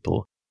to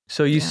people.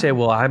 So you say,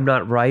 well, I'm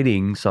not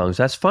writing songs.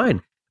 That's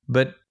fine.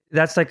 But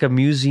that's like a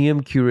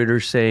museum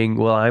curator saying,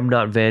 well, I'm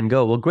not Van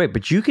Gogh. Well, great.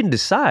 But you can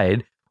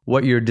decide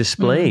what you're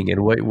displaying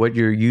and what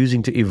you're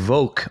using to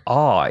evoke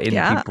awe in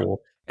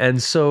people.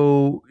 And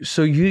so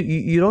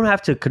you don't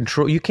have to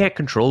control, you can't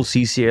control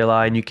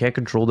CCLI and you can't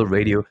control the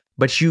radio,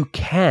 but you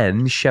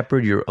can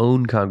shepherd your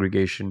own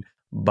congregation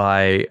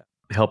by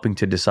helping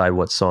to decide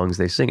what songs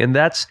they sing. And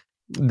that's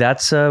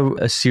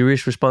a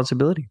serious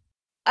responsibility.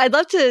 I'd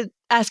love to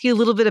ask you a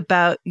little bit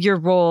about your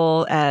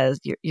role as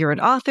you're an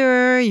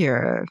author,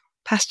 you're a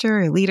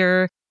pastor, a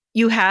leader.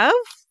 You have,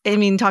 I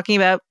mean, talking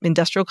about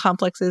industrial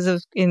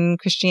complexes in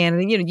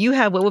Christianity, you know, you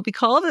have what would be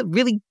called a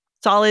really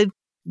solid,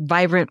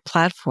 vibrant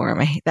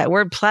platform. That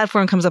word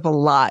platform comes up a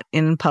lot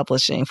in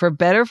publishing. For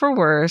better, for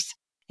worse,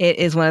 it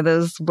is one of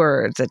those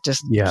words that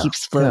just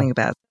keeps floating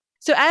about.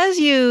 So as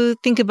you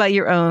think about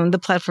the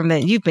platform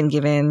that you've been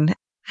given,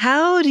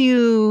 how do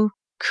you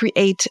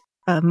create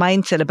a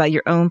mindset about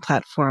your own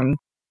platform?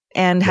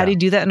 And how do you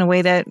do that in a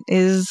way that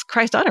is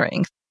Christ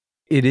honoring?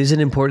 It is an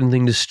important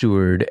thing to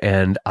steward.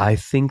 And I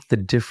think the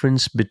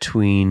difference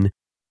between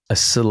a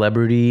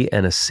celebrity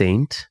and a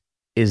saint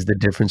is the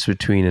difference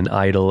between an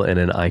idol and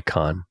an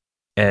icon.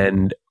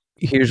 And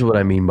here's what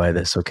I mean by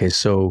this. Okay,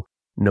 so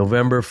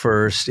November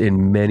 1st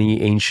in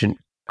many ancient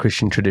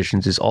Christian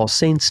traditions is All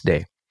Saints'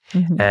 Day.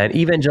 And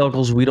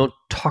evangelicals, we don't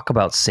talk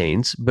about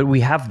saints, but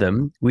we have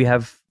them. We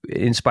have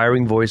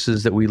inspiring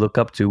voices that we look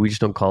up to. We just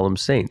don't call them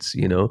saints,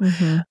 you know,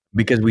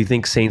 because we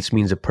think saints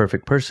means a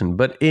perfect person.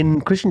 But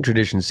in Christian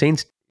tradition,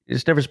 saints,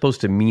 it's never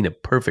supposed to mean a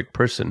perfect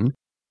person,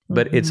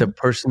 but it's a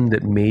person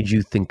that made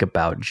you think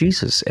about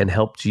Jesus and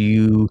helped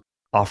you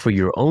offer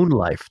your own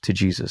life to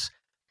Jesus.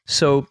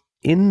 So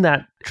in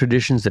that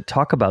traditions that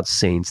talk about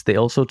saints, they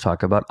also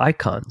talk about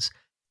icons.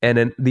 And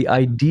then the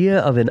idea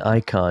of an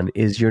icon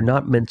is you're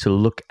not meant to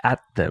look at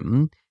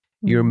them.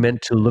 You're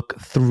meant to look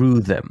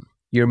through them.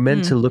 You're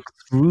meant to look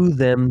through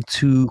them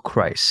to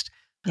Christ.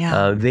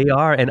 They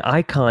are, an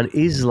icon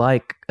is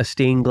like a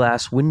stained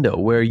glass window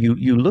where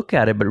you look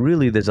at it, but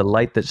really there's a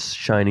light that's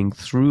shining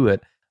through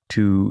it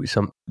to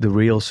the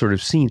real sort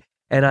of scene.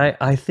 And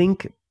I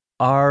think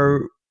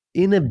our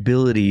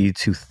inability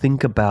to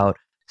think about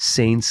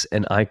saints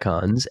and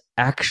icons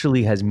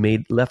actually has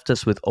left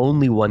us with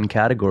only one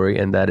category,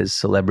 and that is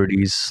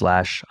celebrities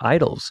 /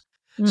 idols.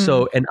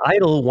 So an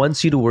idol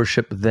wants you to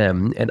worship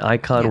them, an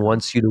icon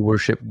wants you to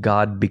worship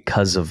God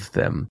because of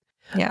them.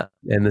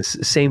 And the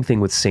same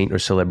thing with saint or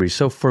celebrity.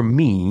 So for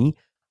me,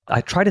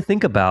 I try to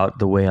think about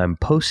the way I'm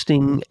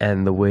posting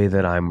and the way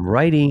that I'm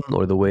writing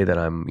or the way that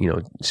I'm,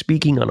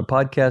 speaking on a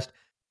podcast.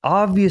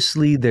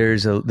 Obviously,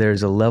 there's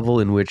a level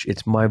in which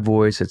it's my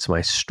voice, it's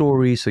my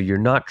story. So you're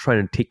not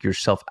trying to take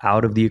yourself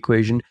out of the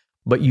equation,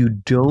 but you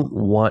don't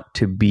want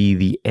to be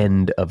the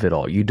end of it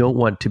all. You don't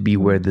want to be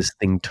where this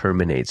thing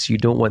terminates. You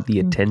don't want the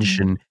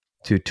attention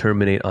to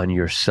terminate on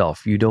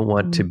yourself. You don't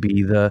want to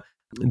be the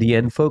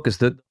end focus.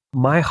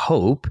 My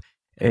hope,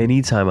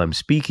 anytime I'm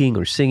speaking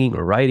or singing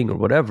or writing or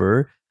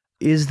whatever,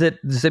 is that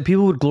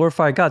people would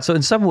glorify God. So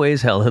in some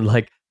ways, Helen,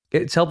 like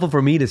it's helpful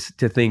for me to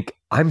think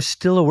I'm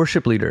still a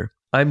worship leader.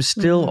 I'm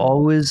still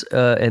always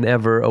and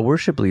ever a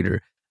worship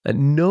leader.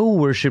 No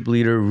worship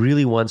leader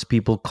really wants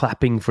people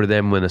clapping for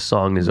them when a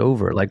song is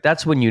over. Like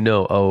that's when you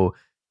know, oh,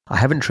 I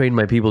haven't trained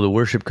my people to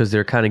worship because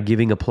they're kind of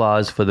giving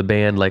applause for the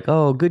band, like,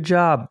 oh, good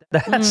job.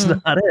 That's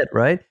not it,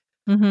 right?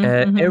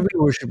 And every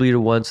worship leader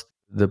wants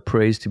the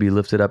praise to be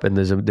lifted up. And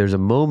there's a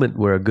moment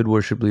where a good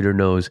worship leader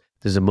knows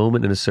there's a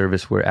moment in a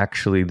service where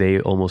actually they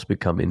almost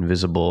become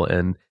invisible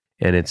and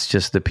it's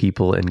just the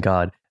people and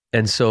God.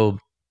 And so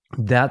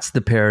that's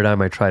the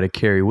paradigm I try to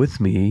carry with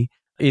me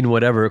in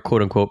whatever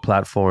quote unquote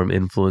platform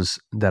influence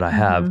that I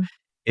have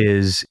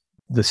is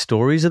the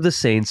stories of the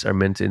saints are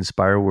meant to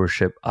inspire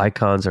worship.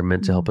 Icons are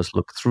meant to help us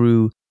look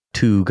through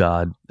to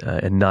God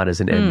and not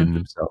as an end in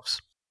themselves.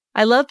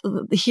 I love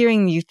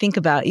hearing you think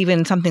about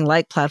even something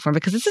like platform,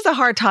 because this is a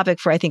hard topic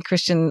for, I think,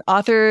 Christian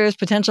authors,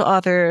 potential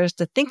authors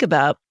to think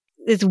about.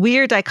 This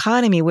weird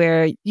dichotomy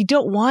where you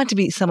don't want to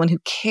be someone who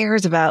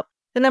cares about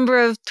the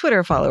number of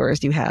Twitter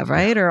followers you have,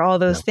 right? Or all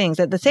those things.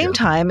 At the same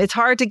time, it's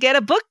hard to get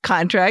a book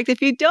contract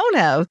if you don't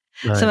have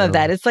some of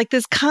that. It's like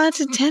this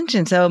constant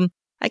tension. So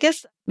I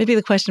guess maybe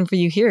the question for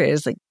you here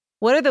is like,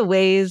 what are the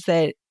ways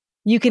that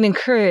you can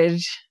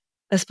encourage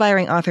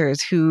aspiring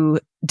authors who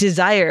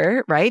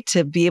desire, right,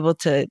 to be able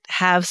to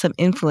have some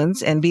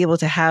influence and be able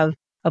to have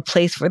a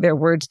place for their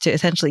words to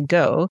essentially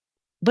go?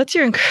 What's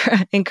your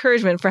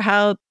encouragement for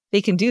how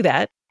they can do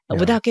that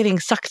without getting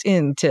sucked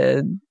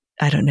into,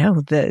 I don't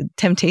know, the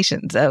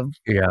temptations of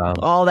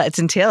all that's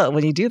entailed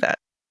when you do that?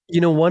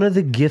 You know, one of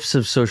the gifts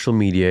of social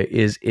media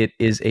is it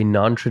is a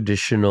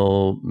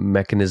non-traditional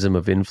mechanism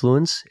of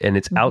influence, and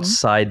it's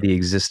outside the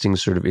existing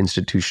sort of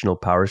institutional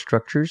power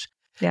structures.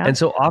 Yeah. And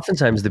so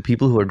oftentimes the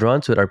people who are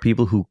drawn to it are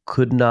people who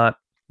could not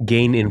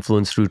gain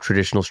influence through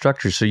traditional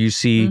structures. So you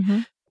see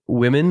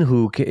women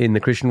who in the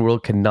Christian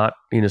world cannot,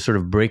 sort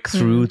of break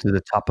through to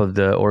the top of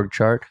the org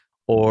chart,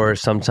 or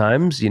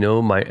sometimes,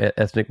 my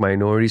ethnic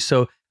minorities.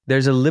 So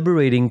there's a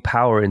liberating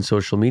power in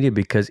social media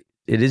because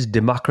it is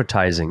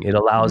democratizing. It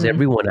allows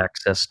everyone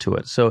access to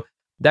it. So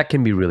that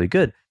can be really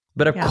good.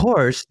 But of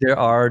course, there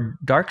are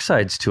dark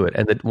sides to it.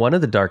 And one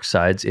of the dark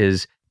sides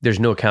is there's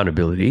no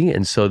accountability.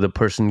 And so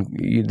there's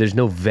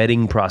no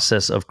vetting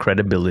process of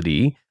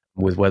credibility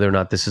with whether or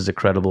not this is a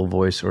credible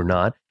voice or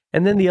not.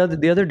 And then the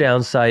other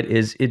downside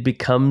is it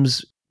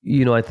becomes,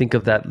 I think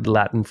of that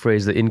Latin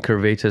phrase, the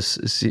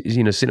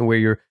incurvatus, where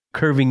you're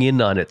curving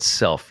in on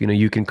itself.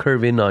 You can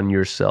curve in on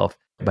yourself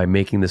by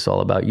making this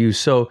all about you.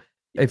 So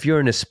if you're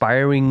an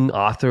aspiring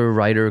author,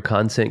 writer,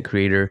 content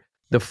creator,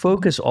 the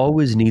focus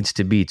always needs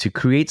to be to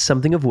create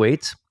something of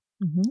weight,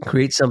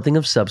 create something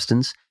of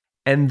substance,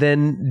 and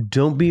then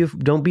don't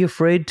be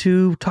afraid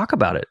to talk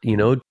about it.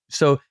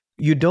 So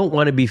you don't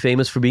want to be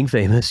famous for being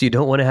famous. You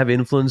don't want to have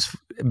influence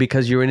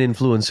because you're an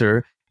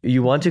influencer.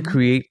 You want to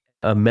create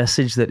a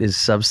message that is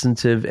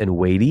substantive and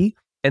weighty,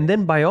 and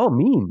then by all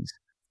means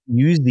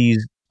use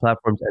these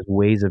platforms as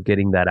ways of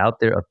getting that out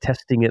there, of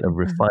testing it, of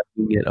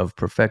refining it, of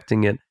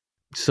perfecting it,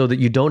 so that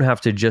you don't have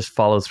to just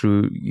follow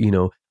through,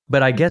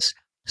 But I guess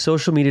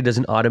social media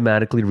doesn't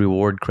automatically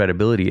reward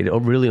credibility. It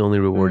really only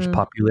rewards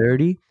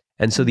popularity.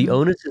 And so the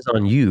onus is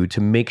on you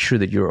to make sure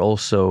that you're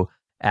also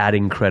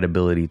adding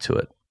credibility to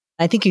it.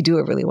 I think you do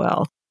it really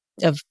well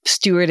of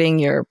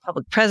stewarding your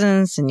public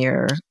presence and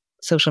your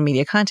social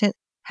media content.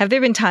 Have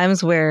there been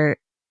times where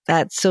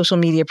that social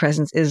media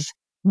presence is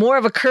more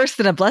of a curse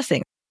than a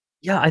blessing?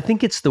 Yeah, I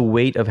think it's the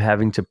weight of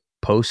having to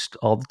post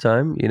all the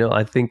time,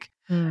 I think.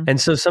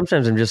 And so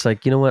sometimes I'm just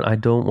like, you know what? I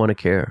don't want to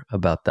care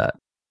about that.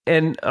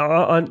 And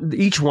on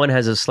each one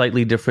has a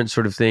slightly different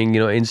sort of thing.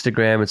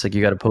 Instagram, it's like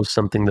you got to post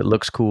something that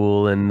looks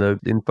cool and the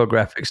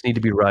infographics need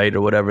to be right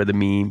or whatever, the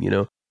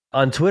meme,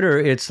 On Twitter,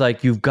 it's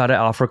like you've got to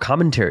offer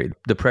commentary.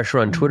 The pressure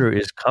on Twitter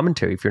is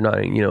commentary.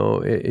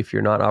 If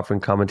you're not offering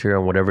commentary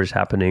on whatever's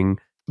happening,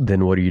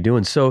 then what are you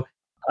doing? So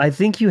I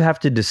think you have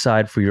to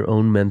decide for your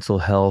own mental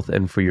health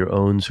and for your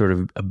own sort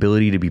of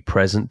ability to be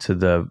present to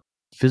the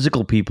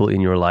physical people in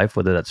your life,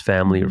 whether that's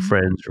family or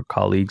friends or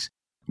colleagues.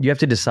 You have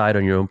to decide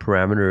on your own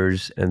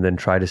parameters and then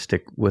try to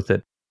stick with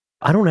it.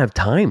 I don't have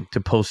time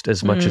to post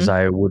as much as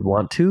I would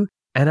want to,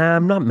 and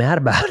I'm not mad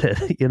about it,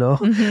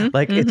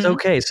 It's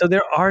okay. So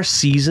there are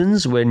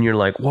seasons when you're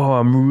like, whoa,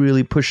 I'm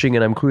really pushing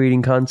and I'm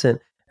creating content.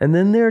 And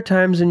then there are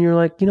times when you're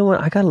like, you know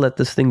what, I got to let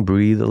this thing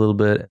breathe a little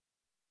bit.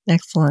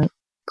 Excellent.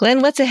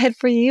 Glenn, what's ahead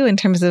for you in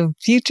terms of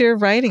future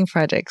writing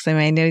projects? I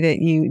mean, I know that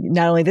you,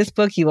 not only this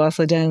book, you've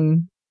also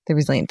done The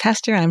Resilient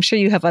Pastor. I'm sure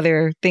you have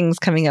other things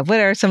coming up. What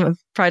are some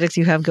projects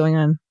you have going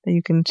on that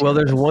you can share? Well,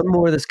 there's one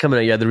more that's coming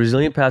out. Yeah, The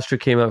Resilient Pastor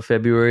came out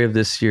February of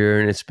this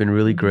year, and it's been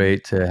really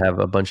great to have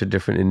a bunch of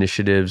different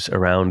initiatives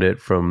around it,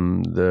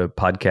 from the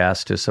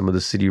podcast to some of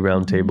the city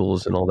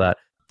roundtables and all that.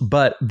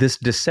 But this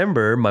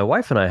December, my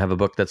wife and I have a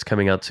book that's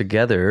coming out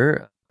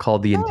together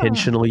called The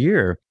Intentional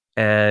Year.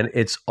 And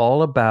it's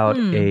all about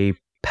a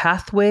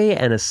pathway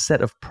and a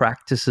set of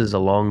practices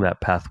along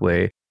that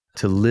pathway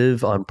to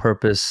live on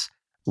purpose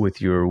with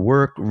your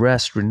work,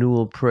 rest,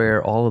 renewal,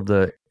 prayer, all of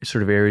the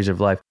sort of areas of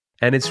life.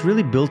 And it's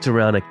really built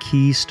around a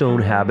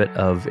keystone habit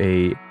of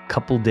a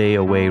couple day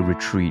away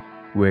retreat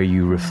where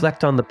you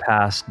reflect on the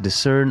past,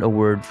 discern a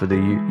word for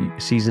the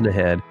season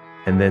ahead,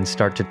 and then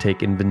start to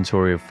take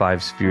inventory of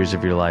 5 spheres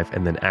of your life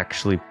and then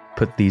actually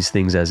put these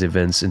things as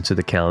events into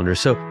the calendar.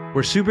 So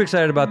we're super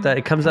excited about that.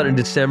 It comes out in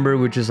December,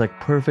 which is like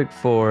perfect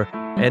for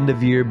end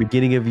of year,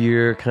 beginning of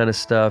year kind of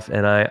stuff.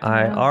 And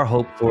our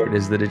hope for it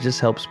is that it just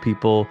helps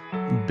people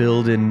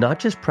build in not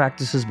just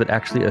practices, but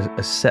actually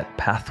a set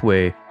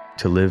pathway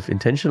to live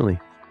intentionally.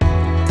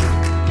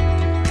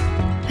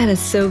 That is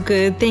so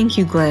good. Thank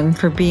you, Glenn,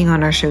 for being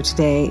on our show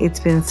today. It's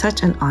been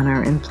such an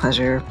honor and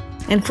pleasure.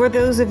 And for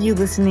those of you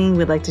listening,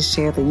 we'd like to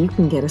share that you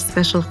can get a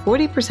special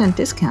 40%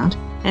 discount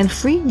and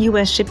free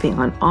U.S. shipping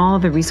on all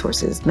the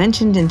resources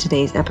mentioned in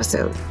today's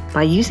episode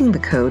by using the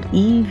code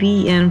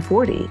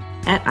EVN40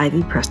 at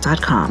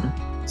ivypress.com.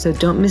 So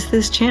don't miss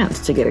this chance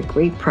to get a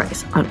great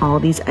price on all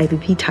these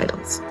IVP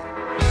titles.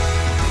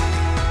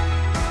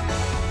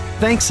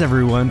 Thanks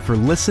everyone for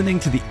listening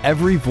to the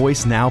Every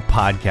Voice Now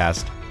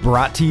podcast,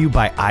 brought to you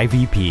by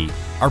IVP.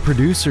 Our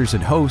producers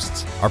and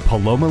hosts are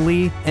Paloma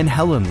Lee and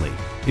Helen Lee.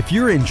 If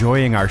you're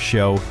enjoying our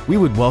show, we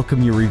would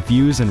welcome your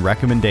reviews and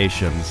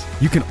recommendations.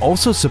 You can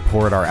also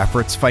support our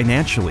efforts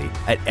financially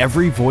at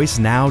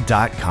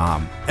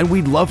everyvoicenow.com, and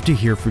we'd love to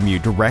hear from you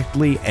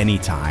directly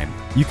anytime.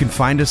 You can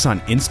find us on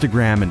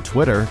Instagram and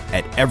Twitter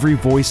at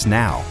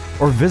everyvoicenow,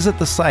 or visit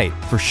the site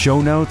for show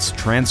notes,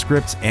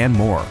 transcripts, and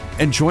more.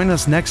 And join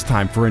us next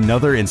time for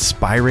another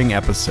inspiring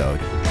episode.